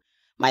to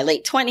my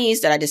late 20s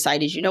that I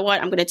decided, you know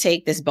what, I'm going to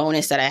take this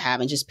bonus that I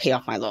have and just pay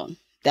off my loan.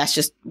 That's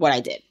just what I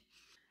did.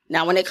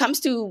 Now, when it comes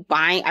to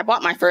buying, I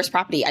bought my first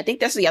property. I think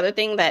that's the other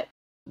thing that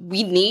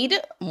we need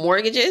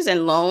mortgages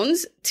and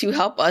loans to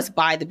help us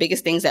buy the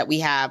biggest things that we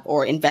have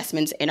or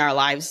investments in our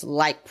lives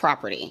like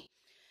property.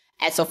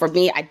 And so for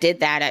me, I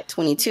did that at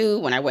 22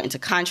 when I went into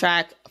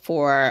contract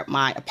for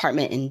my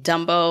apartment in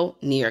Dumbo,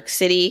 New York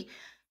City.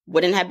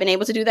 Wouldn't have been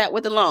able to do that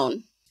with a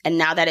loan. And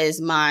now that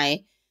is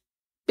my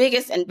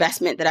biggest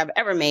investment that I've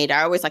ever made.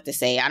 I always like to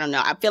say, I don't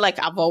know, I feel like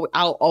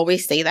I'll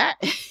always say that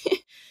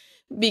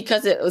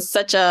because it was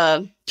such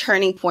a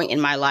turning point in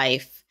my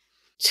life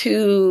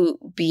to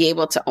be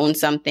able to own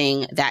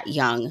something that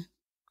young.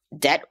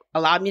 Debt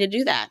allowed me to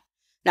do that.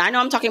 Now, I know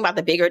I'm talking about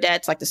the bigger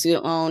debts like the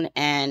student loan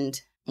and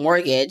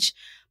mortgage,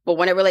 but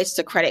when it relates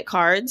to credit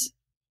cards,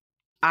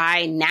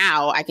 I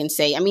can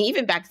say,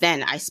 even back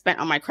then I spent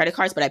on my credit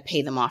cards, but I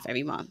pay them off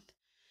every month.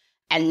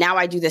 And now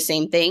I do the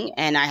same thing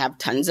and I have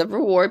tons of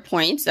reward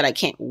points that I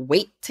can't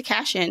wait to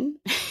cash in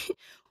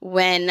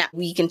when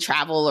we can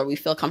travel or we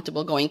feel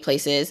comfortable going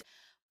places.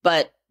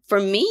 But for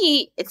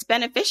me, it's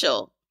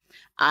beneficial.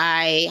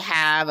 I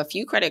have a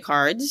few credit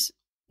cards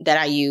that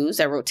I use.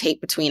 I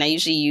rotate between. I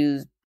usually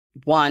use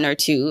 1 or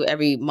 2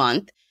 every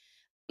month.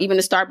 Even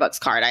the Starbucks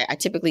card. I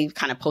typically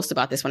kind of post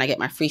about this when I get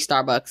my free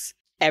Starbucks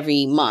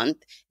every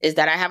month, is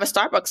that I have a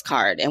Starbucks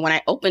card. And when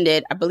I opened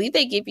it, I believe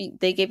they give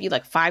you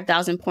like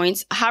 5,000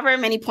 points. However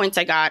many points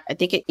I got, I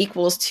think it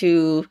equals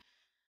to,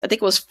 I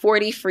think it was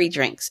 40 free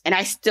drinks. And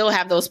I still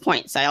have those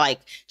points. I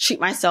treat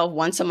myself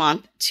once a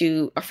month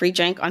to a free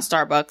drink on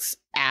Starbucks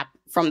app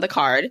from the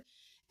card.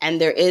 And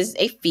there is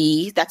a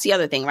fee. That's the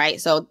other thing, right?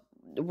 So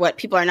what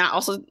people are not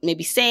also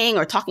maybe saying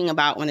or talking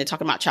about when they're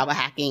talking about travel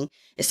hacking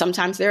is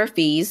sometimes there are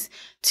fees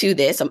to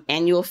this, some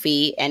annual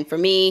fee. And for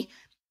me,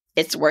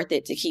 it's worth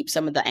it to keep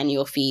some of the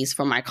annual fees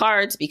for my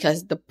cards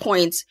because the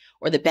points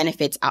or the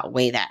benefits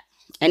outweigh that.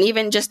 And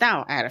even just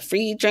now, I had a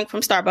free drink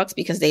from Starbucks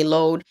because they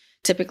load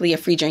typically a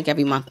free drink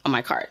every month on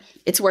my card.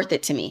 It's worth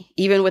it to me,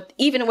 even with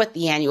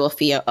the annual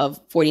fee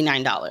of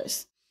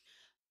 $49.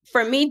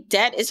 For me,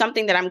 debt is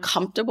something that I'm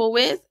comfortable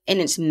with and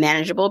it's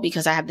manageable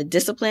because I have the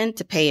discipline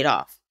to pay it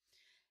off.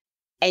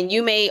 And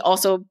you may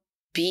also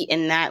be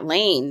in that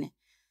lane.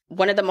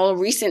 One of the more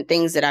recent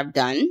things that I've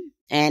done,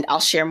 and I'll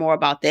share more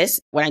about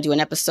this when I do an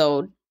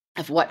episode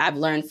of what I've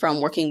learned from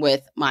working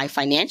with my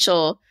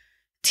financial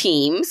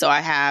team. So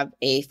I have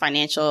a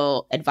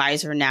financial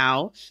advisor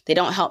now. They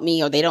don't help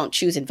me or they don't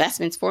choose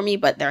investments for me,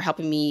 but they're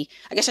helping me,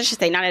 I guess I should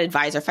say not an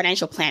advisor,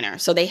 financial planner.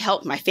 So they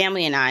help my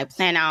family and I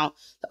plan out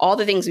all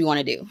the things we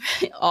want to do,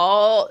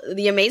 all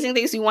the amazing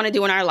things we want to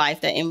do in our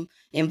life that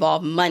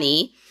involve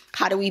money.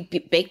 How do we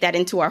bake that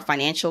into our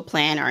financial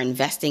plan, our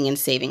investing and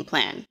saving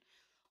plan?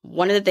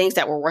 One of the things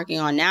that we're working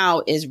on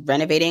now is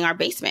renovating our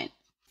basement.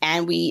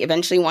 And we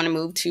eventually want to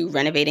move to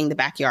renovating the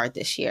backyard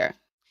this year.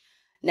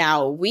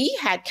 Now, we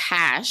had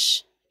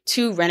cash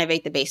to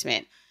renovate the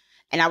basement,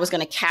 and I was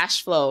going to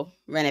cash flow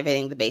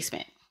renovating the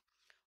basement.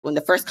 When the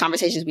first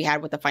conversations we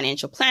had with the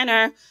financial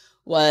planner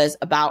was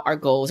about our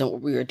goals and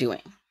what we were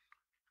doing.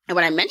 And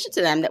when I mentioned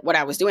to them that what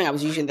I was doing, I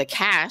was using the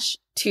cash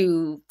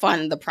to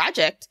fund the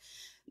project,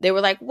 they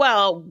were like,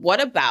 well,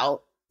 what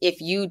about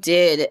if you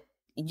did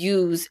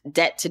use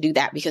debt to do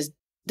that? Because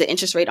the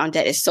interest rate on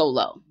debt is so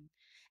low.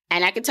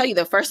 And I can tell you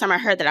the first time I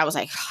heard that, I was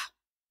like,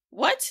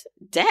 what?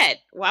 Debt?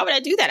 Why would I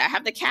do that? I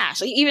have the cash.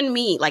 Like, even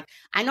me, like,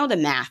 I know the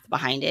math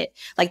behind it.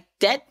 Like,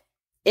 debt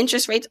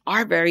interest rates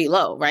are very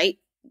low, right?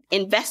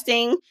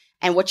 Investing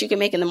and what you can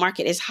make in the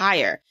market is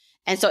higher.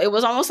 And so it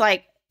was almost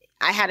like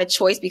I had a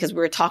choice because we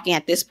were talking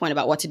at this point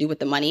about what to do with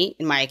the money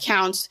in my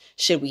accounts.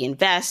 Should we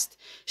invest?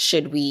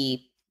 Should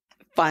we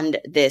fund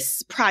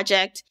this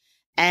project?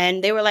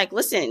 And they were like,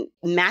 listen,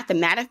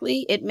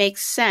 mathematically, it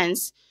makes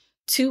sense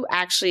to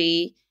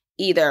actually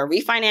either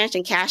refinance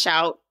and cash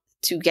out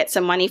to get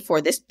some money for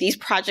these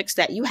projects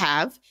that you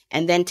have,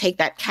 and then take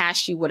that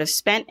cash you would have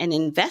spent and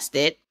invest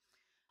it,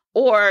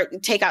 or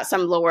take out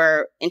some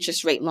lower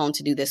interest rate loan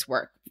to do this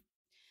work.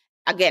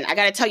 Again, I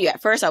got to tell you,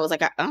 at first I was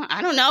like,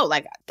 I don't know,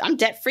 like I'm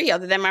debt free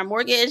other than my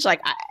mortgage.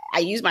 Like I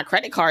use my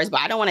credit cards, but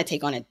I don't want to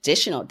take on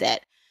additional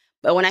debt.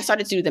 But when I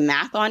started to do the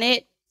math on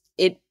it,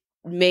 it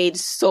made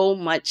so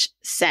much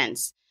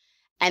sense.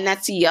 And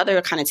that's the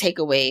other kind of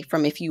takeaway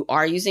from if you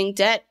are using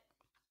debt.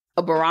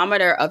 A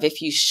barometer of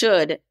if you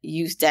should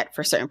use debt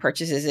for certain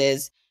purchases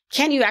is,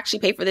 can you actually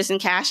pay for this in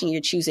cash and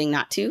you're choosing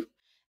not to?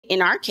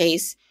 In our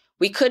case,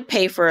 we could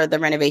pay for the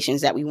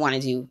renovations that we want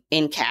to do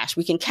in cash.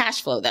 We can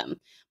cash flow them,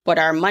 but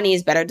our money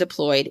is better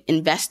deployed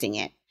investing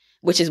it,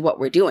 which is what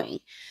we're doing.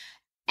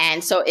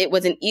 And so it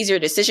was an easier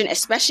decision,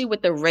 especially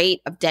with the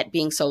rate of debt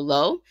being so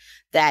low,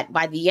 that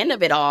by the end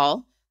of it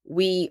all,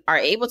 we are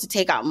able to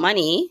take out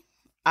money,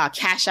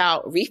 cash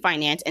out,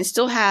 refinance, and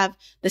still have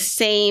the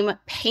same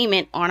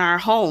payment on our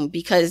home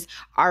because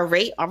our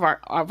rate of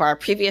our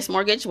previous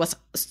mortgage was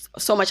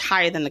so much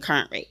higher than the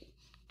current rate.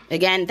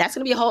 Again, that's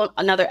going to be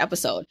another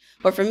episode.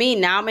 But for me,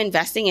 now I'm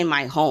investing in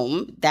my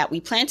home that we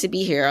plan to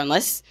be here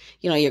unless,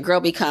 your girl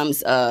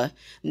becomes a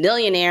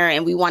millionaire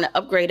and we want to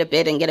upgrade a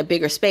bit and get a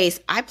bigger space.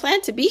 I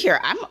plan to be here.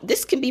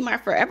 This can be my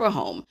forever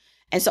home.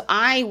 And so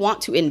I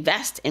want to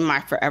invest in my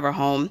forever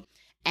home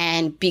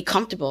and be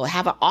comfortable,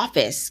 have an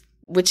office,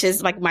 which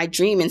is like my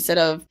dream, instead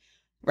of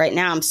right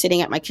now I'm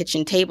sitting at my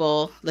kitchen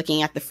table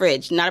looking at the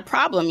fridge. Not a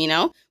problem,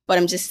 but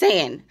I'm just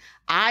saying,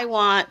 I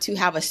want to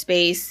have a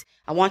space.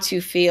 I want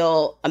to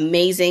feel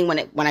amazing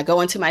when I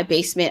go into my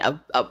basement,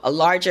 a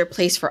larger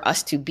place for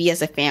us to be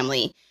as a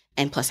family,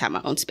 and plus have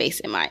my own space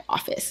in my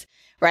office,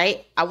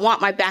 right? I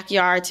want my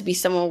backyard to be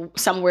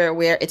somewhere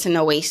where it's an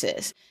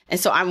oasis. And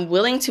so I'm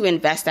willing to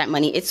invest that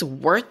money. It's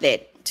worth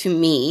it to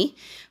me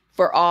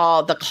for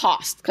all the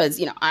cost.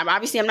 Because, I'm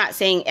not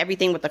saying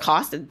everything with the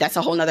cost. That's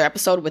a whole nother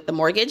episode with the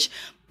mortgage,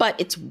 but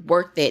it's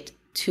worth it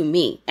to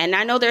me. And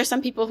I know there are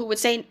some people who would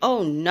say,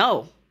 oh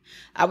no,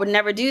 I would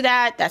never do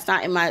that. That's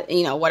not in my,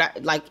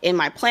 in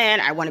my plan.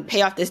 I want to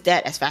pay off this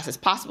debt as fast as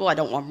possible. I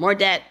don't want more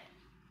debt.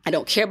 I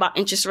don't care about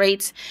interest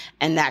rates,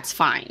 and that's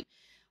fine.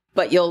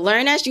 But you'll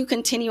learn as you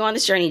continue on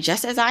this journey,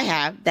 just as I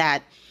have,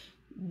 that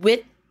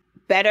with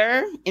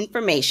better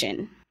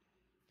information,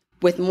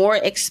 with more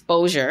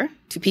exposure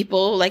to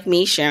people like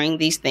me sharing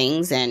these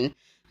things and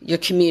your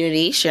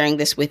community sharing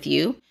this with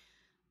you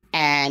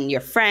and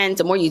your friends,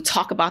 the more you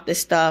talk about this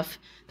stuff,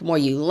 the more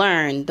you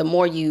learn, the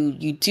more you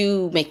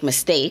do make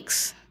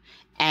mistakes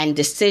and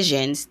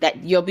decisions, that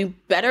you'll be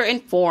better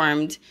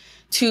informed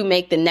to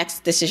make the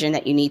next decision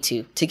that you need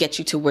to get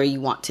you to where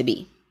you want to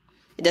be.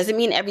 It doesn't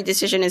mean every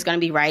decision is going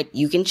to be right.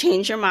 You can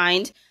change your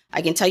mind.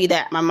 I can tell you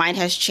that my mind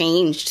has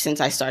changed since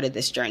I started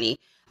this journey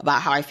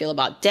about how I feel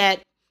about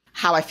debt,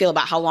 how I feel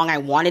about how long I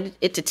wanted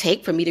it to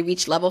take for me to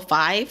reach level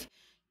 5.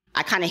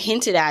 I kind of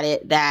hinted at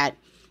it that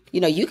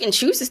You can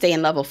choose to stay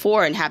in level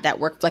 4 and have that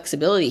work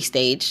flexibility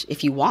stage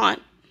if you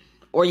want,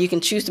 or you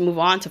can choose to move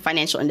on to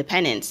financial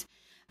independence.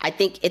 I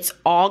think it's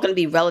all going to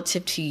be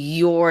relative to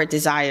your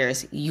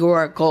desires,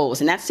 your goals.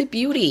 And that's the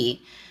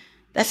beauty.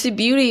 That's the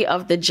beauty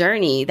of the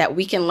journey, that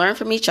we can learn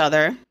from each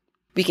other.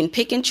 We can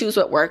pick and choose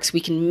what works.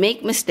 We can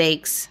make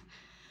mistakes,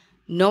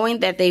 knowing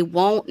that they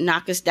won't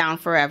knock us down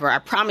forever. I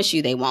promise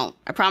you they won't.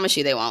 I promise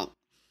you they won't.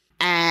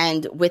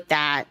 And with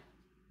that,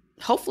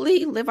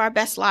 hopefully live our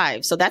best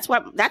lives. So that's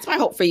my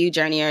hope for you,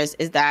 journeyers,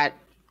 is that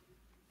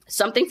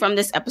something from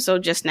this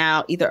episode just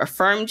now either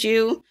affirmed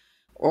you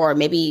or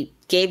maybe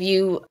gave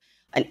you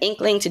an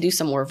inkling to do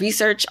some more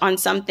research on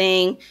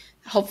something.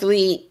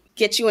 Hopefully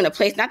get you in a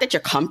place, not that you're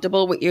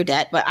comfortable with your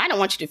debt, but I don't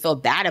want you to feel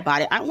bad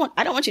about it. I don't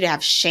want you to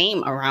have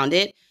shame around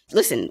it.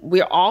 Listen,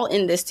 we're all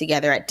in this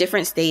together at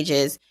different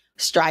stages,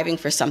 striving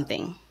for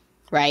something,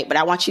 right? But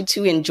I want you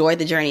to enjoy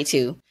the journey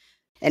too.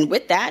 And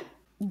with that,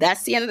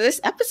 that's the end of this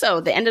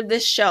episode, the end of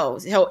this show.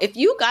 So if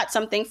you got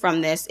something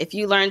from this, if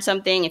you learned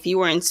something, if you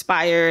were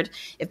inspired,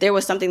 if there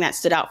was something that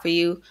stood out for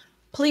you,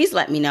 please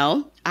let me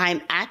know.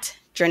 I'm at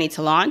Journey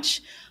to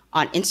Launch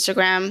on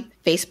Instagram,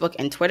 Facebook,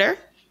 and Twitter.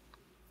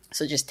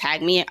 So just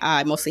tag me.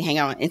 I mostly hang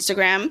out on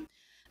Instagram.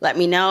 Let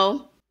me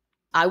know.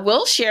 I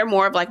will share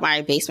more of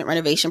my basement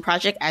renovation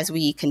project as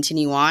we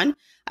continue on.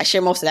 I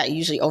share most of that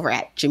usually over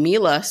at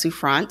Jamila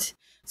Souffrant.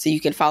 So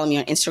you can follow me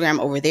on Instagram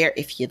over there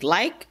if you'd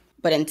like.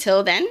 But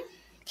until then,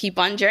 keep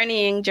on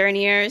journeying,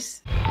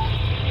 journeyers.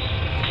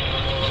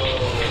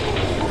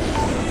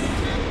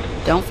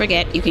 Don't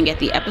forget, you can get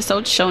the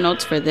episode show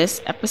notes for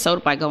this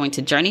episode by going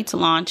to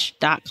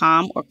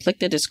journeytolaunch.com or click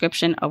the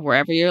description of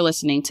wherever you're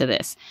listening to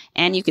this.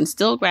 And you can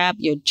still grab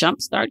your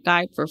Jumpstart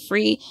Guide for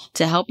free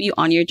to help you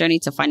on your journey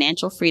to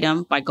financial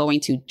freedom by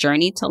going to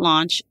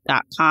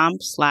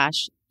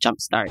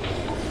journeytolaunch.com/jumpstart.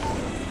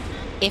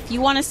 If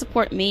you want to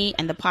support me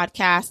and the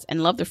podcast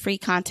and love the free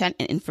content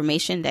and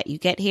information that you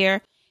get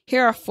here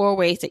are 4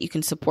 ways that you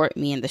can support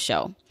me and the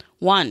show.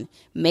 1,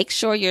 make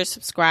sure you're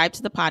subscribed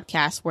to the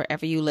podcast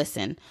wherever you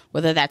listen,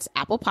 whether that's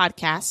Apple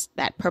Podcasts,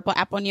 that purple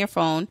app on your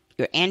phone,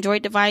 your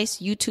Android device,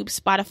 YouTube,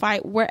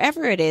 Spotify,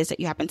 wherever it is that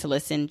you happen to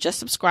listen, just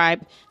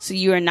subscribe so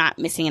you are not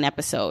missing an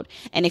episode.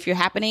 And if you're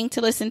happening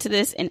to listen to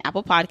this in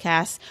Apple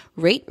Podcasts,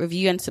 rate,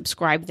 review, and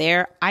subscribe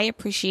there. I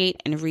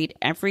appreciate and read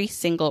every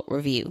single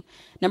review.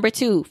 Number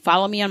 2,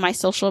 follow me on my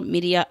social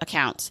media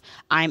accounts.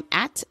 I'm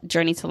at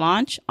Journey to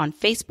Launch on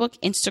Facebook,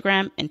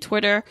 Instagram, and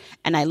Twitter,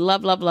 and I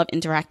love, love, love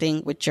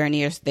interacting with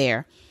journeyers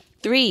there.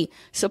 3,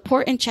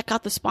 support and check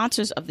out the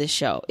sponsors of this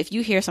show if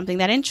you hear something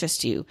that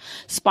interests you.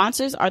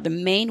 Sponsors are the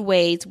main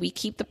ways we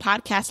keep the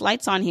podcast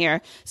lights on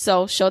here,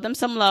 so show them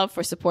some love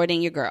for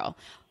supporting your girl.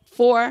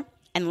 4,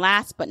 and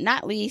last but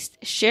not least,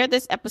 share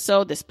this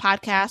episode, this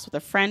podcast with a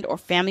friend or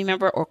family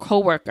member or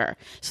coworker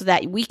so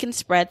that we can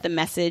spread the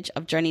message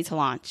of Journey to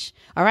Launch.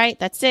 All right,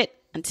 that's it.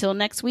 Until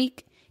next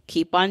week,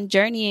 keep on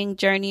journeying,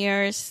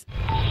 journeyers.